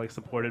like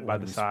supported by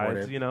the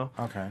sides. You know.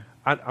 Okay.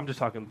 I'm just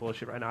talking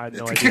bullshit right now. I had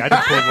no idea. I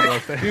just pulled one of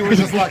those things. You were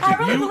just lucky. I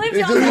really believe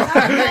you.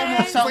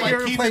 It sounds like like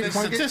you're Keith playing in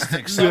Plunkett.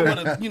 statistics. So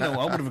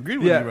I would have agreed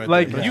with you right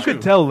like there. you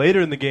could tell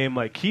later in the game.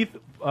 Like Keith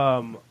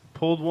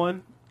pulled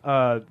one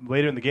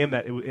later in the game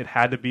that it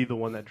had to be the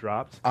one that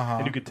dropped,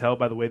 and you could tell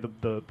by the way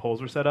the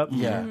poles were set up.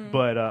 Yeah.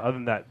 But other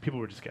than that, people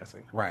were just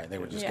guessing. Right, they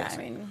were just Yeah, I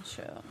guessing. mean,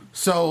 sure.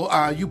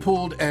 So you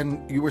pulled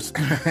and you were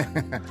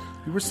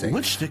you were safe.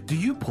 Which stick do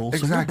you pull so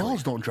your Exactly.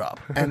 balls don't drop?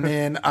 And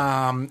then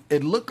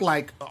it looked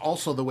like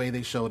also the way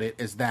they showed it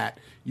is that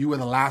you were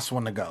the last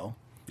one to go.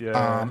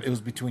 Yeah. It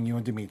was between you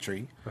and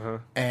Dimitri,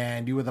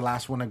 and you were the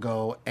last one to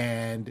go,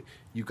 and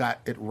you got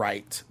it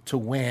right to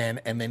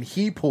win. And then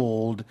he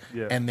pulled,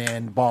 and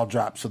then ball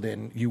dropped, so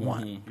then you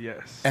won.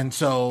 Yes. And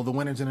so the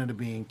winners ended up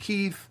being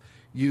Keith,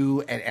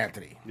 you, and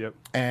Anthony. Yep.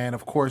 And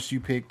of course, you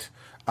picked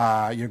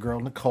your girl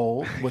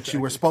Nicole, which you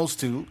were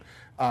supposed to,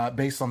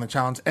 based on the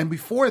challenge. And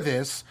before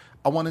this,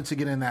 I wanted to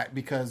get in that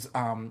because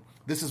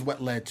this is what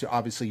led to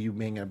obviously you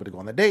being able to go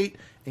on the date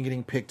and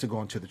getting picked to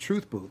go into the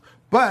truth booth.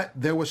 But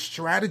there was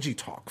strategy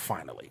talk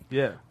finally.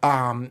 Yeah.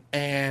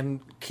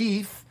 And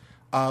Keith,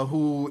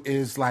 who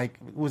is like,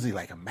 was he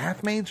like a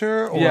math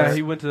major? Or Yeah,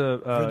 he went to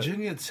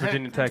Virginia Tech.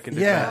 And did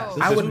Yeah,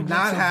 math. I Who would went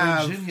not to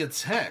have. Virginia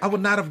Tech. I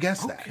would not have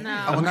guessed that. No.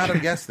 I would not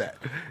have guessed that.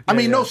 I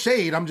mean, no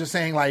shade. I'm just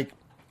saying, like,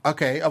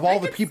 okay, of all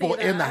the could people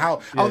see in the that.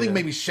 house, I don't think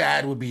maybe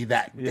Shad would be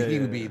that. Yeah, He yeah,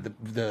 would be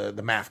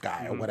the math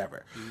guy or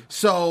whatever.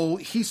 So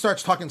he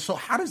starts talking. So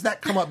how does that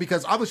come up?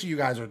 Because obviously you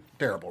guys are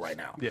terrible right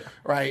now. Yeah.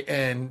 Right?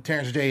 And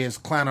Terrence J is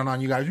clowning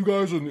on you guys. You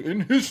guys are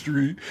in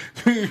history.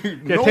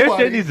 Yeah, Terrence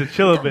J needs to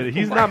chill a bit.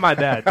 He's not my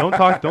dad. Don't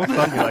stun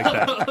me like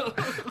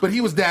that. But he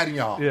was dadding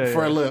y'all for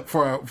yeah. a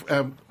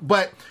little.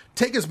 But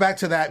take us back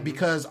to that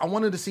because I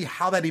wanted to see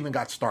how that even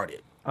got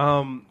started.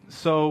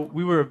 So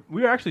we were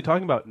actually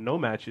talking about no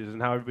matches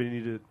and how everybody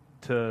needed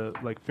to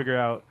like figure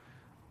out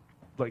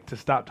like to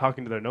stop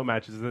talking to their no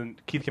matches. And then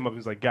Keith came up and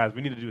was like, guys,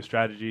 we need to do a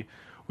strategy.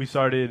 We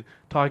started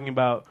talking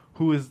about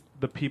who are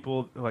the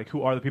people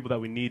that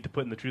we need to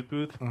put in the truth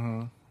booth.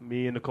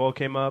 Me and Nicole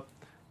came up,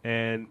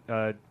 and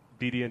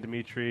Didi and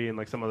Dimitri and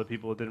like some other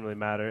people. It didn't really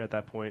matter at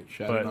that point.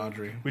 Shad and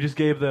Audrey. We just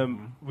gave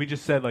them. We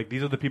just said like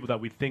these are the people that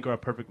we think are a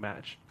perfect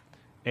match,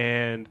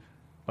 and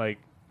like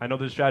I know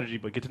there's a strategy,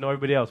 but get to know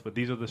everybody else. But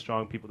these are the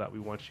strong people that we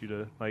want you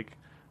to like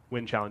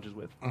win challenges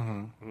with.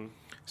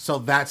 So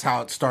that's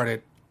how it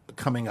started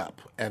coming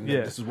up. And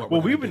Yeah. this is what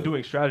well, we're we've gonna been do.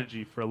 doing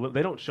strategy for a little.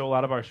 They don't show a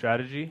lot of our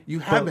strategy. You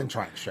have but- been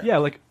trying strategy. Yeah,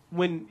 like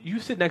when you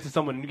sit next to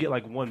someone and you get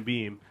like one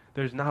beam,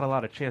 there's not a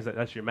lot of chance that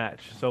that's your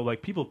match. So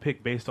like people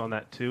pick based on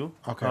that too.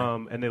 Okay.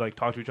 And they like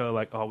talk to each other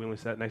like, oh, we only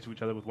sat next to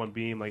each other with one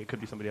beam. Like it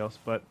could be somebody else,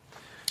 but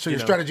So you your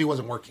know. strategy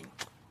wasn't working.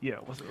 Yeah,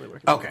 it wasn't really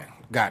working. Okay,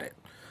 got it.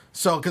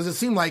 So because it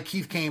seemed like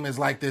Keith came as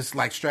like this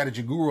like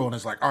strategy guru and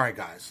it's like, all right,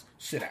 guys,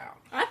 sit down.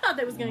 I thought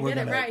they was going to We're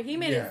get gonna- it right. He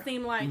made yeah. it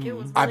seem like it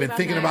was really I've been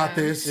thinking that. about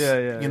this.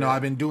 Yeah, You know, yeah.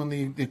 I've been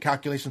doing the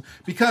calculation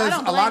because I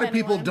don't a lot blame of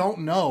people anyone. don't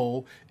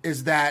know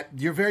is that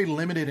you're very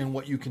limited in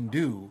what you can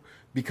do.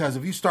 Because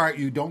if you start,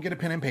 you don't get a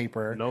pen and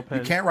paper. No pen.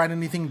 You can't write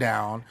anything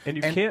down. And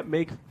you can't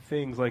make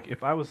things like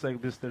if I was saying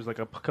this, there's like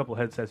a couple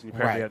headsets and you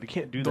pair Right. together. You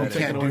can't do You that.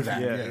 can't do anymore.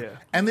 that. Yeah, yeah.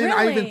 And then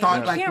I even Really?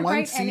 thought You like can't one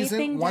write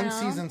anything down?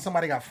 season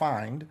somebody got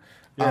fined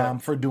Yeah.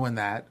 for doing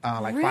that,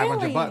 like Really?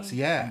 $500.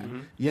 Yeah,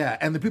 yeah,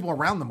 and the people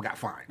around them got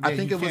fined. I Yeah,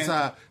 think you it was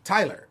can't-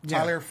 Tyler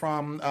Yeah.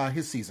 from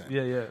his season.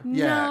 Yeah, yeah.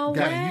 Yeah, No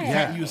yeah, way. You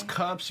can't use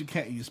cups. You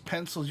can't use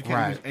pencils. You can't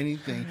Right. use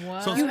anything.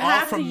 What? So it's You all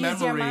have to from use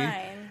your memory.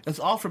 mind. It's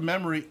all from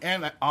memory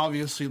and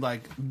obviously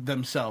like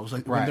themselves.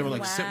 Like when they were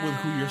like sit with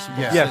who you're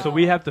supposed Yeah. to. Yeah, sit so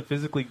we have to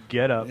physically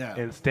get up Yeah.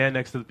 and stand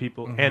next to the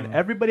people, and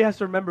everybody has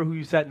to remember who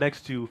you sat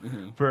next to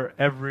for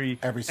every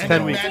single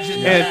 10 week. weeks.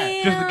 Imagine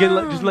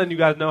And just letting you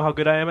guys know how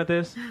good I am at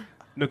this.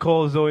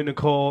 Nicole, Zoe,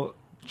 Nicole,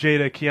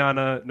 Jada,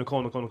 Kiana,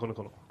 Nicole.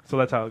 So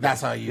that's how it goes.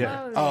 That's how you.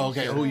 Yeah. Oh,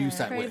 okay. Who you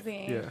sat with?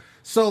 Crazy. Yeah.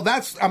 So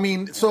that's, I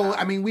mean,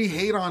 we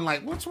hate on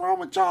like, what's wrong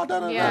with y'all? Da,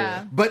 da, da.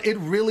 Yeah. But it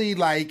really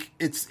like,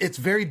 it's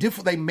very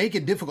difficult. They make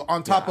it difficult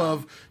on top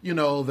of, you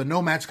know, the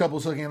no match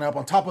couples hooking up,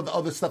 on top of the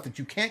other stuff that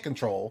you can't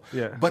control.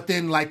 Yeah. But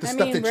then like the I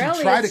stuff mean, that really,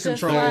 you try to it's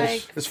just control,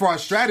 like- as far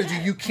as strategy,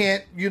 you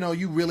can't, you know,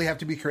 you really have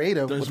to be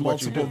creative There's with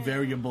what you multiple do.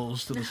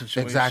 variables to the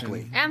situation.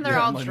 Exactly. And they're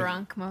all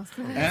drunk most of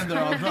the time. And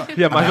they're all drunk.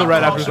 Yeah, Michael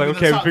right after was like,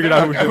 okay, we figured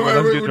out who we're doing.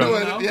 Let's We're get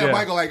doing drunk. it. Yeah,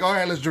 Michael, like, all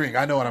right, let's drink.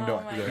 I know what I'm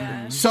doing. my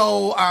gosh.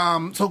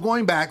 So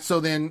going back, so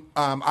then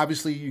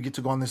obviously you get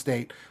to go on this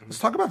date. Let's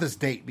talk about this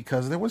date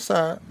because there was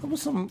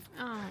some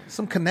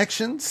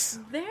connections.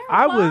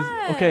 I was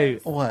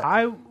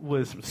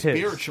pissed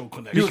Spiritual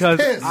connection. because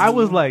pissed. I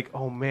was like,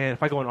 oh man,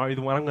 if I go on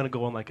either one, I'm gonna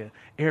go on like an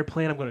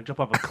airplane. I'm gonna jump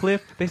off a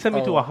cliff. They sent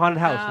me to a haunted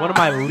house. One of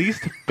my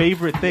least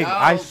favorite things.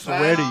 I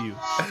swear to you,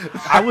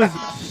 I was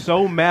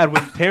so mad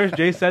when Terrence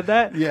J said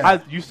that. Yeah.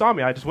 You saw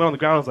me. I just went on the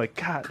ground. I was like,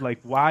 God, like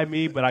why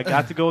me? But I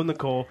got to go with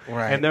Nicole,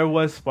 Right. and there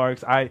was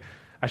sparks. I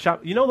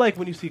shot. You know, like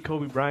when you see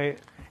Kobe Bryant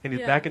and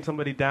he's Yeah. backing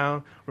somebody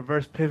down,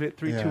 reverse pivot,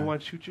 3, Yeah. 2, 1,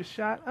 shoot your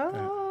shot.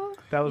 Oh,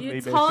 that was me. You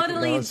Basically.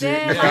 totally was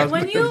it. did. Yeah,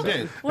 Like you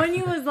did. when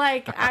you was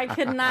like, I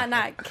could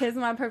not kiss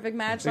my perfect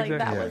match. Like that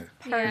Exactly. was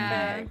perfect.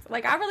 Yeah.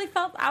 Like I really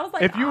felt. I was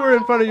like, If you were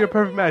in front of your oh,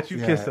 perfect match, you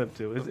Yeah. kissed them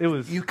too. It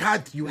was You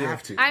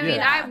have to. I mean,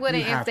 Yeah. I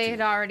wouldn't You have if they to.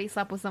 had already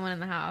slept with someone in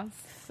the house.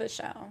 for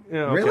sure. you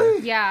know, okay.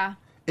 Really? Yeah.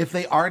 If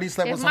they already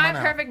slept If with my someone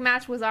else, perfect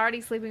match was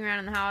already sleeping around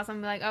in the house,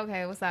 I'm like,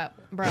 okay, what's up,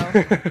 bro?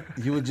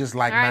 you would just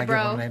like All right, not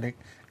bro. give them anything.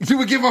 You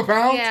would give them a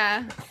pound?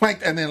 Yeah.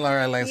 Like, and then, all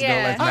right, let's Yeah. go.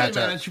 Let's I match ain't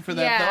mad up. at you for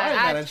that, Yeah, though. I ain't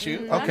I- mad at you.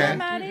 Okay. I'm not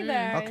mad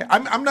either. Okay,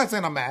 I'm not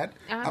saying I'm mad.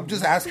 I'm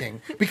just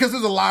asking because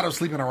there's a lot of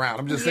sleeping around.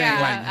 I'm just saying, Yeah,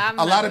 like, I'm a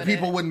not lot of with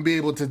people it. wouldn't be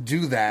able to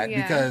do that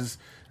Yeah. because,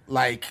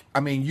 like, I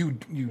mean, you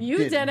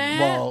didn't.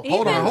 Well,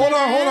 hold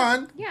Ethan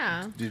on.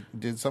 Yeah.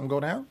 Did something go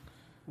down?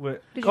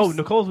 What- Did you oh, s-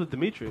 Nicole's with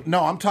Dimitri.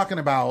 No, I'm talking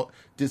about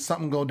did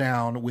something go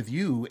down with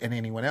you and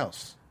anyone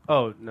else?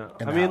 Oh no.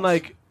 In I the mean, house.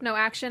 like No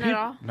action at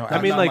all? No, I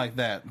mean, Not like- like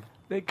that.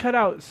 they cut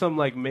out some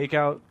like make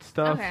out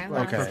stuff, Okay,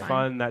 like that's for fine.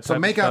 fun. That so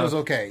type make of out stuff. is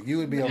okay. You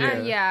would be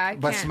okay. Yeah, I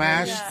But can't.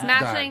 smash, Yeah.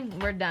 Smashing,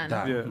 we're done.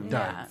 done. Yeah. Done.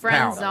 Yeah. Friend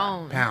Pound.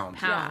 zone. Pound.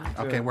 Pound.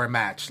 Okay, we're a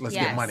match. Let's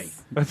Yes. get money.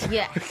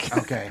 Yes.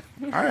 Okay.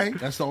 All right.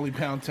 That's the only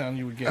pound town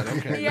you would get.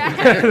 Okay.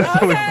 Yeah.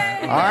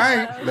 Okay. All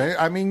right.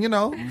 I mean, you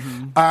know,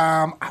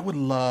 I would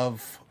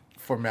love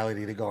for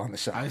Melody to go on the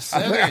show. I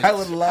said it. I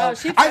would love. Oh,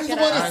 she I just took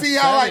it want up. to see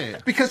I how, said like,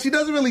 it. because she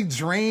doesn't really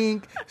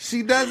drink.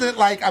 She doesn't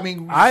like. I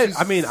mean, I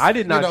she's, mean, I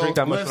did not you know, drink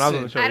that much when I was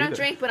on the show. I don't either.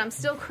 drink, but I'm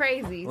still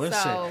crazy.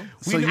 Listen, So,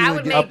 So you I would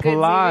would get- make good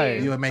Apply.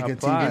 TV. You would make good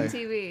Apply. TV.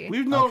 TV.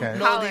 We've known Okay.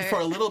 Melody Holler. for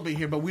a little bit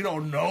here, but we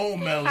don't know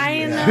Melody. I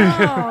yet.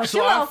 know. She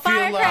So a I little feel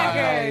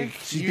firecracker. like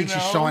She you thinks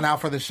she's know, showing out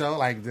for the show,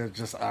 like they're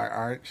just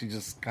art. She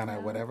just kind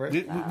of whatever.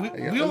 We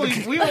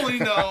only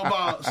know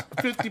about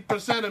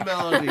 50% of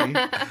Melody.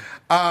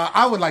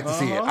 I would like to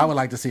see it. I would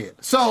like to see it.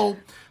 So.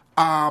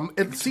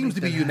 It seems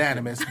to be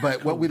unanimous,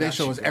 but what they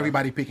show is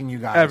everybody picking you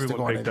guys to Everyone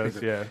go on picked that us,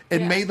 date. yeah.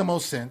 It Yeah. made the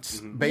most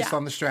sense based Yeah.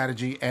 on the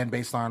strategy and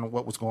based on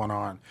what was going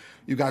on.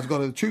 You guys go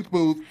to the truth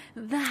booth.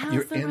 The house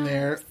You're of in Rose.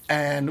 there,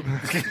 and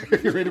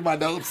you're reading my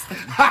notes. The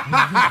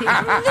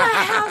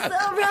house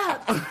of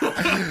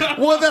Rose.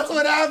 Well, that's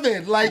what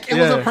happened. Like it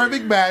was a Yeah.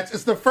 perfect match.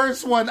 It's the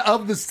first one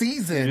of the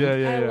season.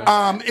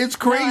 Yeah. It's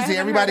No, I crazy. haven't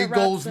Everybody heard of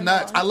goes Rups in a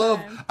nuts. I long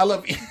time.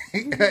 love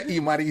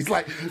E-Money. He's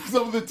like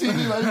some of the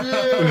TV, like,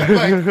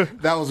 yeah.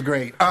 Like, that was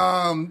great.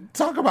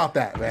 Talk about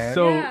that, man.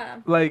 So, Yeah.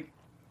 like,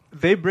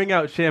 they bring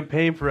out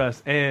champagne for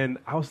us, and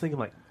I was thinking,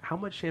 like, how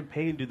much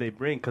champagne do they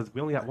bring? Because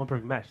we only got one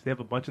perfect match. They have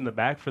a bunch in the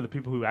back for the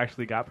people who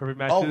actually got perfect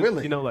matches. Oh,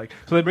 really? You know, like,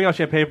 so they bring out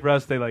champagne for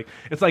us. They like,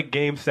 it's like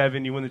Game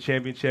 7. You win the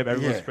championship.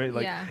 Everyone's Yeah. straight.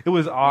 Like, Yeah. it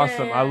was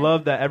awesome. Yeah. I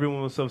love that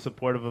everyone was so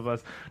supportive of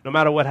us, no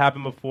matter what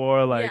happened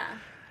before. Like. Yeah.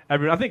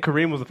 I think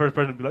Kareem was the first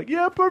person to be like,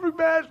 "Yeah, perfect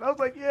match." I was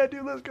like, "Yeah,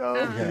 dude, let's go."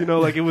 Yeah. You know,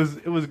 like it was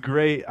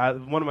great.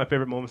 One of my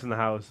favorite moments in the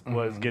house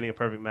was getting a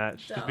perfect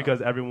match, just Dope.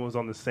 because everyone was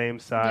on the same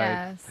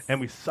side, Yes. and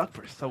we sucked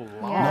for so long.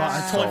 No,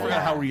 Yeah. I totally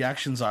forgot how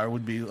reactions are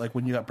would be like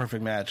when you got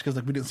perfect match because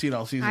like we didn't see it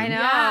all season. I know. So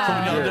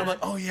we know Yeah. they're like,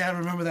 oh yeah, I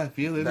remember that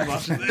feeling.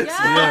 Watching this.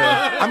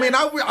 I mean,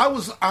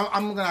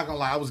 I'm not gonna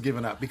lie, I was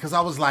giving up because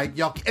I was like,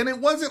 y'all, and it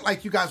wasn't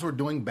like you guys were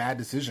doing bad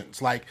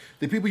decisions. Like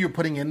the people you're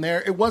putting in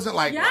there, it wasn't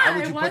like, Yeah, why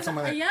would it you put wasn't-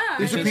 someone there? yeah,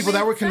 These it are people that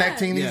made were connecting. sense.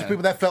 These Yeah. are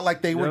people that felt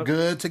like they were Yep.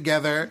 good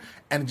together,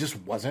 and it just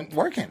wasn't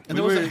working. And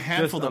there We was were a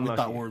handful just that we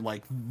thought unlucky. were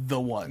like the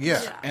ones.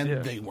 Yeah. And Yeah.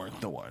 they weren't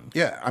the one.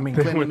 Yeah, I mean,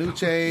 Clint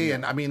Minucci,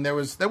 and I mean, there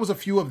was a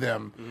few of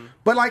them,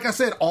 but like I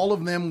said, all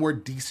of them were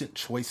decent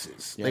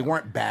choices. They Yeah.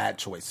 weren't bad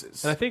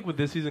choices. And I think with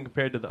this season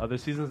compared to the other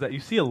seasons, that you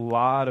see a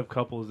lot of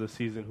couples this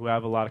season who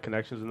have a lot of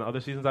connections. In the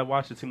other seasons I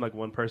watched, it seemed like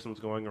one person was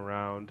going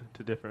around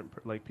to different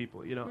like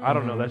people. You know, I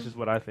don't know. That's just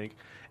what I think.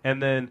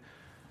 And then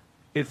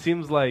it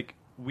seems like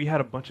we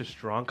had a bunch of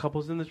strong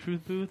couples in the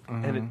truth booth,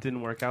 and it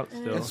didn't work out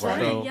still. That's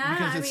Right. right. Yeah,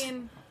 Because I it's-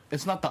 mean,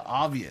 it's not the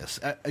obvious.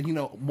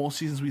 Most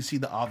seasons we see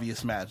the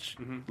obvious match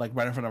like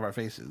right in front of our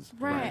faces.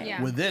 Right.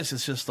 Yeah. With this,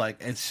 it's just not.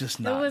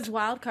 It was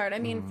wild card. I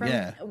mean,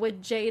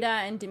 with Jada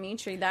and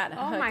Dimitri, that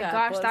Oh my hookup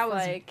gosh, that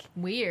was like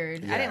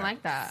weird. I didn't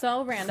like that.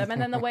 so random.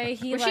 And then the way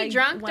he Was she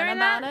drunk went during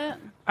about that?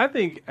 it. I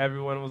think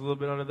everyone was a little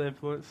bit under the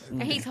influence.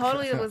 And he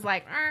totally was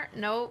like,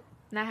 nope,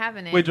 not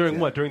having it. Wait, during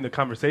what? During the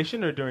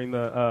conversation or during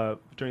the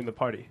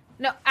party?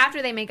 No,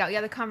 after they make out,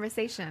 the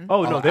conversation.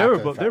 Oh no, they after were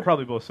the they were fact.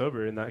 probably both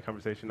sober in that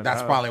conversation.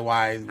 That's probably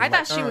why. I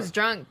thought she was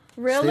drunk.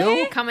 Really?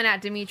 Still? Coming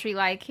at Dimitri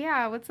like,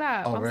 yeah, what's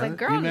up? I was really? like,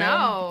 girl, You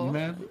mad? You no.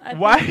 mad?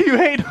 Why do you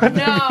hate on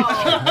No.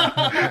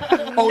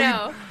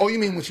 No. You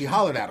mean when she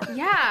hollered at him?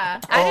 Yeah.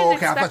 I didn't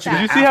okay, I expect thought you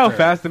Did you that. see how After.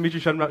 fast Dimitri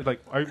shut him out?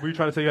 Like, were you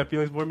trying to say you have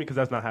feelings for me? Because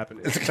that's not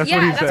happening. That's what he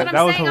That's said. what I'm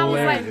That was saying. I was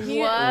hilarious. like,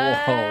 Yeah.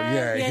 what? Whoa,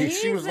 yeah. He's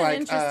She was an like,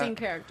 interesting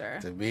character.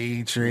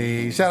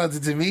 Dimitri. Shout out to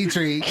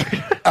Dimitri.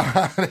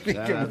 Let me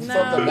give him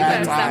such a you bad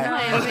better stop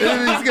time. playing.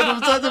 Let me give him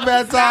such a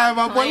bad time.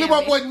 My boy, playing leave my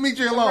me. boy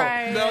Dimitri alone.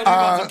 Right. No, you're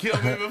about to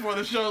kill me before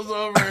the show's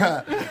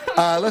over.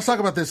 Let's talk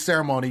about this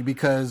ceremony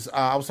because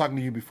I was talking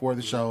to you before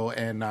the show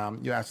and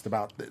you asked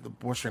about the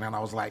abortion, and I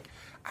was like,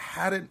 I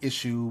had an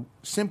issue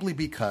simply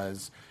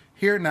because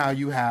here now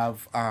you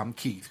have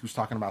Keith who's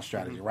talking about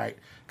strategy, right?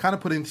 Kind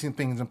of putting some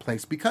things in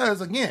place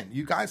because again,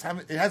 you guys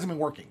it hasn't been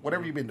working,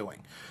 whatever you've been doing.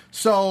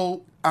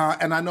 So,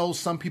 and I know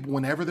some people,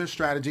 whenever there's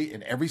strategy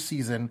in every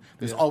season,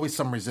 there's always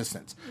some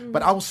resistance.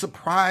 But I was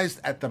surprised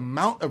at the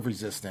amount of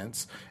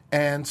resistance.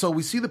 And so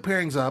we see the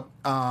pairings up,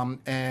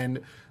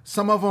 and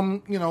some of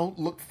them,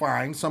 look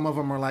fine. Some of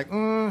them are like,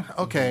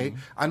 okay.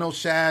 I know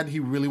Shad, he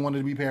really wanted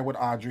to be paired with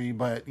Audrey,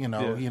 but, he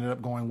ended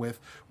up going with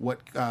what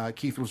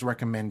Keith was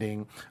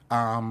recommending.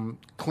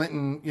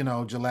 Clinton,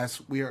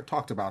 Jalesse, we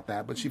talked about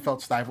that, but she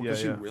felt stifled because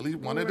she really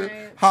wanted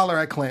to holler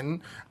at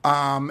Clinton.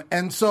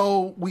 And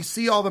so we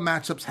see all the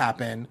matchups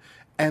happen.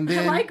 And then,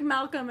 I like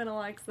Malcolm and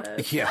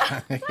Alexis. yeah. I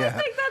think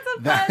that's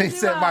a fun He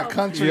said my duo.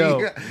 country. Yo.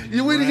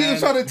 You wouldn't he was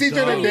trying to teach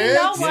her to You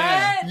dance? know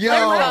what?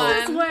 Yo.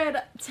 Alexis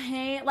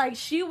would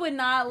she would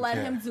not let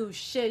him do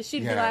shit. She'd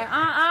be Yeah. like,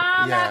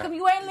 Yeah. Malcolm,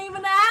 you ain't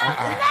leaving the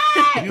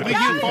house today. You think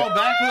he'd fall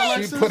back with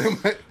She Alexis? put him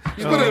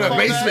in the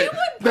basement.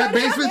 That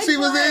basement she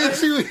was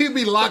in, he'd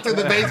be locked in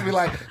the basement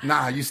like,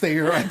 nah, you stay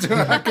here until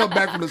I come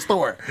back from the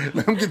store.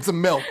 Let him get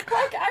some milk.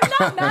 Like, I'm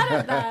not mad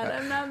at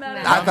that. I'm not mad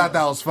at that. I thought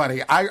that was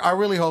funny. I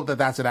really hope that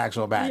that's an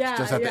actual match,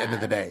 just at the end of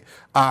the day.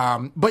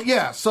 But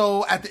yeah,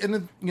 so at the end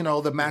of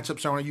the matchup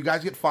ceremony, you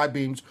guys get 5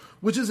 beams,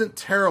 which isn't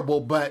terrible,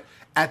 but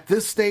at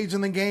this stage in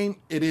the game,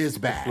 it is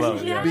bad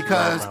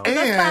because That's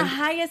the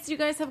highest you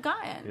guys have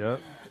gotten. Yep.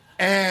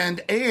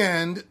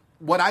 and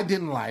what I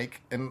didn't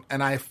like, and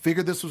I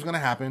figured this was going to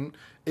happen,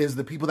 is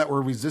the people that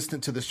were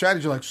resistant to the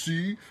strategy, like,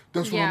 see,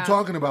 that's what I'm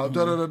talking about,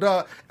 da da da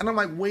da. And I'm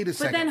like, wait a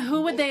second. But then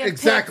who would they have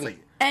exactly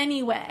picked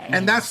anyway?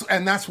 And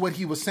that's what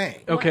he was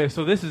saying. Okay,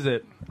 so this is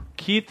it.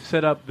 Keith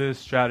set up this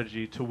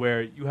strategy to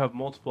where you have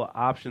multiple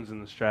options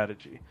in the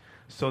strategy.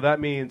 So that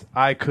means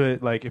I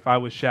could, like, if I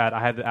was Shad, I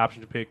had the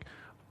option to pick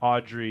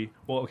Audrey.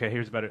 Well, okay,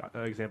 here's a better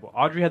example.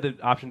 Audrey had the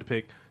option to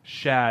pick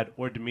Shad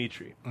or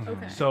Dimitri.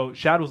 Okay. So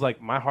Shad was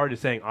like, my heart is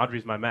saying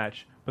Audrey's my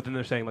match, but then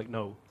they're saying, like,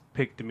 no,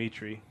 pick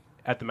Dimitri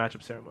at the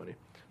matchup ceremony.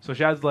 So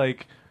Shad's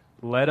like,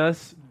 let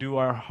us do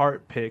our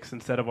heart picks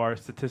instead of our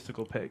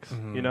statistical picks,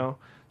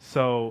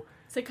 So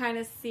to kind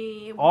of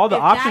see all the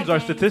if options that are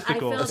gains,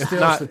 statistical. I feel It's that.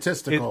 still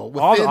statistical.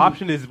 All the Within-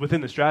 option is within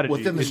the strategy.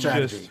 within the It's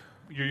strategy. just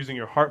you're using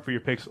your heart for your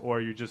picks,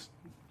 or you're just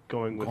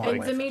going with Going And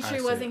like with- I Dimitri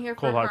see. wasn't here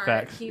for Cold hard heart.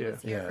 facts, He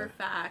was yeah. here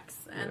for facts,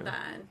 and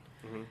then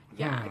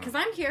Hmm. because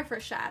I'm here for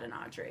Shad and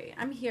Audrey.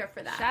 I'm here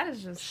for that. Shad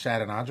is just.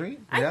 Shad and Audrey?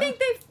 I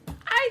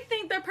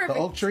think they're the perfect.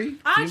 oak tree?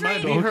 Audrey, She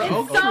might be her is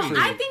oak so, tree.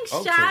 I think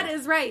Oak Shad tree.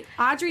 is right.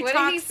 Audrey What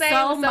talks did he say? so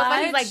It was so much.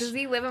 funny. He's like, does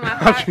he live in my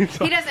heart?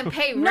 He doesn't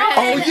pay rent.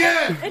 Oh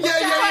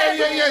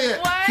yeah.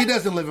 What? He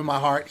doesn't live in my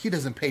heart. He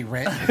doesn't pay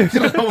rent. You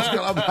don't know what's going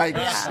on. I'm like,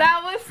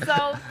 That was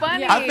so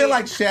funny. I feel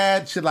like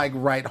Shad should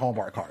write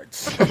Hallmark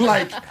cards.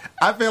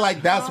 I feel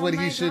like that's what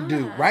my he should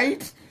do, God.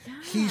 right?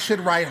 He should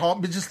write home,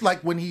 but just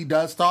like when he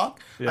does talk.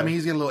 I mean,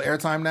 he's getting a little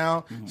airtime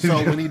now. So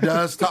when he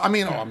does talk, I'm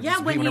Yeah,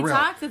 just when keeping he it real.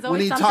 talks, it's when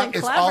always he something talk,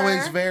 it's clever.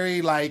 always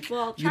very like,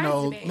 Well, tries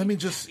to be. let me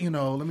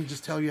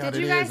just tell you how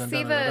Did it you is. guys and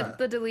see da-da-da-da.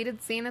 the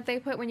deleted scene that they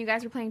put when you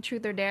guys were playing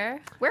Truth or Dare?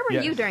 Where were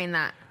Yes. you during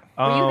that?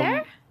 Were you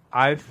there?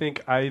 I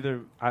think I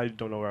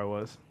don't know where I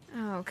was.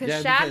 Oh, because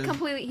Yeah, Shad because-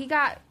 completely, he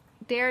got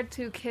dared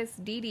to kiss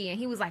Dee Dee, and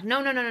he was like, no.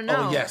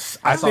 Oh yes,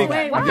 I saw think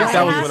that. I guess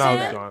that was when I was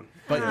happened? gone.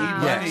 But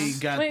E-Money Yes.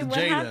 got Wait, the what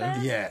Jada.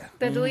 happened? Yeah,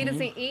 The deleted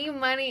scene,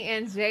 E-Money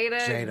and Jada.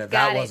 Jada, got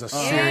that was a it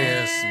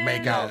serious in.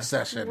 makeout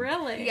session.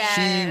 Really? Yeah.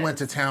 She went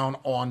to town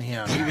on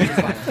him. He was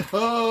just like,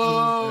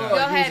 oh. Go He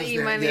was ahead, just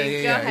E-Money. there.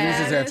 Yeah. Go He was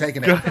just ahead. there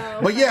taking it. So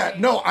But yeah,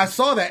 funny. no, I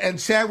saw that. And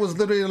Chad was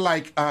literally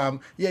like,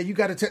 yeah, you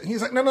got to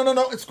He's like,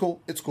 no, it's cool.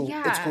 It's cool.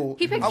 Yeah. It's cool.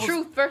 He picked I was-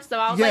 Truth first of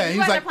all. I was Yeah, like, he you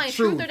was guys like, are playing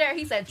Truth. Truth or Dare?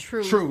 He said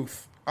Truth.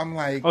 Truth. I'm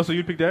like, Oh, so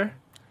you picked there?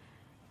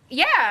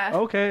 Yeah.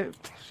 Okay,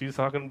 she's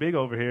talking big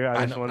over here.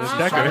 I just know. wanted to Oh,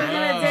 check are we her.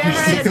 gonna dare her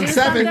to season do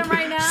 7. something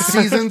right now?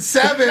 Season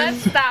 7. Let's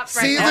stop right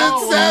Season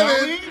now.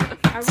 7.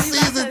 Are we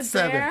Season about to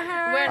 7. dare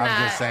her? We're I'm not.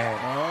 just saying.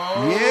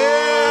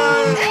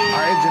 Yeah.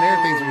 Our engineer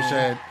thinks we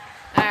should.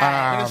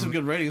 I got some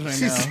good ratings right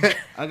she now. said-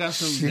 I got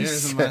some she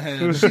dares in my said-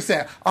 head. She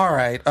said, all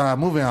right,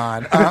 moving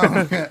on.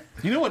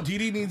 You know what Dee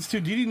Dee needs too?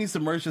 Dee Dee needs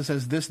some merch that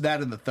says this,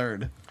 that, and the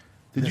third.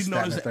 Did This, you that,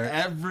 and notice the third?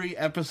 every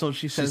episode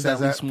she says says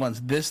that at least that? once?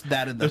 This,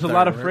 that, and the There's third. a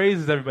lot of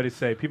phrases everybody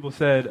say. People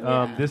said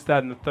this,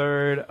 that, and the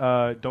third.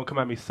 Don't come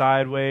at me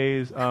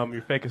sideways.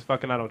 You're fake as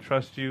fucking. I don't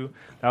trust you.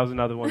 That was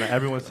another one that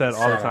everyone said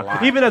all the Said a lot.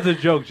 time. Even as a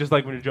joke, just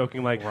like when you're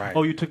joking, like, Right.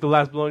 oh, you took the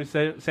last bologna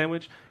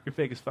sandwich. You're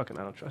fake as fucking.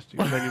 I don't trust you.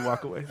 And then you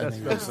walk away. That's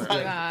then you fair.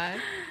 Oh,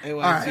 God. Hey,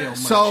 well, All I see how right, much,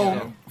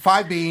 so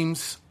 5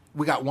 beams.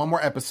 We got one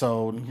more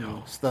episode.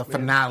 It's the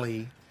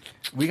finale.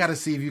 We got to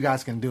see if you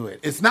guys can do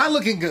it. It's not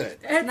looking good.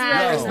 It's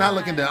not. It's not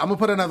looking good. I'm gonna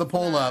put another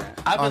poll up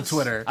on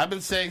Twitter. I've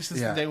been saying since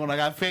the day when I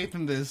got faith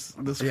in this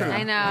crew. Yeah.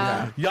 I know.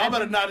 Yeah. Y'all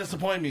better not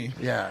disappoint me.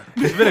 Yeah.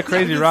 It's been a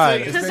crazy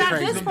ride. It's Because been at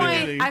crazy. this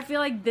point, I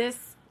feel like this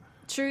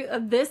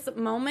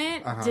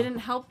moment didn't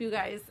help you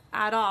guys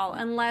at all,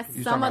 unless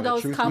You some talking of about the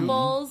those truth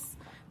couples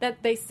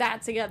that they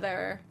sat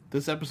together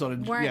This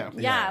episode, weren't.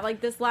 yeah.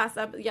 Like this last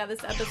episode. Yeah,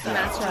 this episode.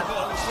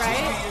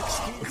 Right?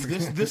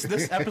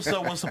 This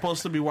episode was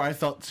supposed to be where I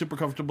felt super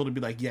comfortable to be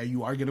like, yeah,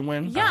 you are gonna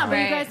win. Yeah, but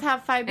Right. you guys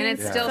have 5 And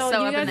beats. it's still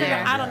so you up guys in are-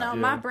 there. I don't know. Yeah.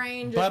 My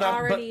brain just But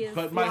already is.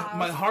 but lost.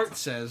 my heart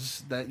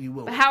says that you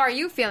will. But how are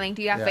you feeling?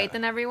 Do you have Yeah. faith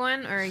in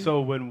everyone? Or So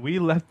when we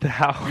left the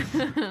house,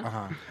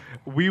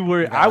 we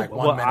were. got like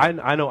 1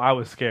 minute. I know I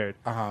was scared.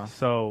 Uh-huh.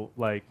 So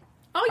like,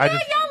 Oh I yeah,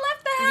 just- y'all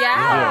left the house.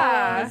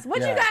 Yeah.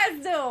 What'd Yeah. you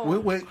guys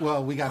do?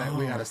 Well, we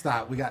gotta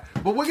stop.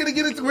 But we're gonna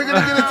get into it.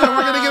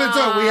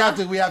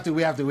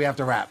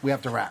 We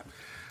have to wrap.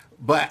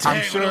 But I'm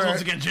Dang, sure when it was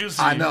supposed to get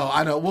juicy. I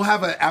know. We'll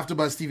have an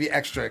AfterBuzz TV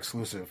extra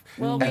exclusive,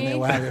 Will and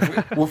we?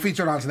 then we'll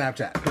feature it on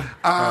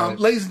Snapchat.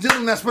 Ladies and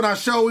gentlemen, that's been our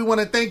show. We want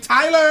to thank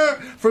Tyler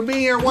for being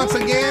here once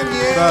again.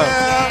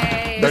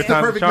 Yeah, Yay. Mr.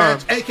 Time's Perfect charm.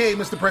 Match, aka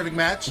Mr. Perfect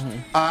Match.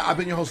 I've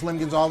been your host, Lim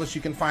Gonzalez.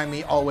 You can find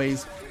me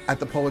always at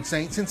the Poet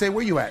Saint. Sensei,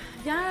 where you at?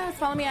 Yes,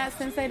 follow me at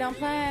Sensei Don't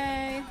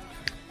Play.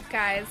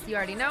 guys, you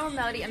already know,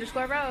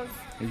 Melody_Rose.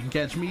 You can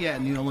catch me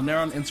at Nino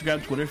Lanero on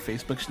Instagram, Twitter,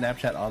 Facebook,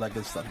 Snapchat, all that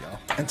good stuff, y'all.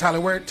 And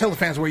Tyler, tell the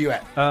fans where you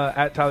at.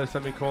 at Tyler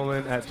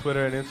 _ at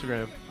Twitter and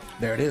Instagram.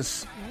 There it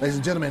is. Ladies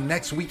and gentlemen,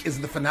 next week is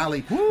the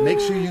finale. Make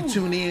sure you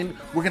tune in.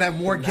 We're going to have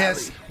more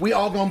guests. We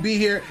all going to be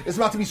here. It's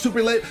about to be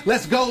super late.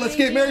 Let's go. Let's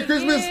get Merry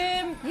Christmas.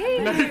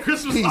 Merry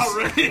Christmas Peace.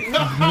 already.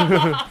 Still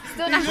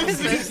not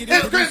Christmas.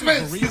 It's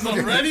Christmas. He's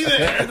already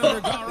there.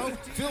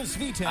 Phil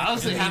Svitek, I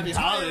was saying and happy the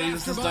entire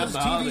holidays to start AfterBuzz the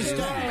TV holidays.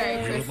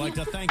 staff. We would like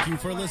to thank you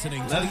for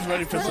listening to the Let's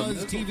ready for some-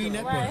 AfterBuzz TV Right,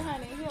 network.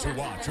 honey. To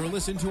watch or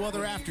listen to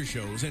other after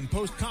shows and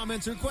post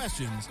comments or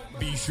questions,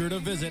 be sure to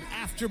visit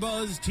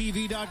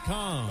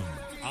AfterBuzzTV.com.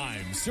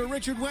 I'm Sir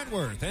Richard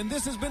Wentworth, and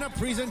this has been a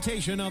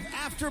presentation of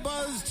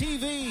AfterBuzz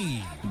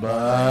TV.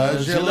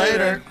 Buzz you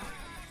later.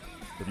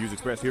 The views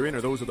expressed herein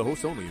are those of the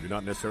hosts only and do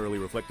not necessarily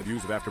reflect the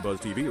views of AfterBuzz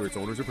TV or its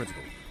owners or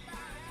principals.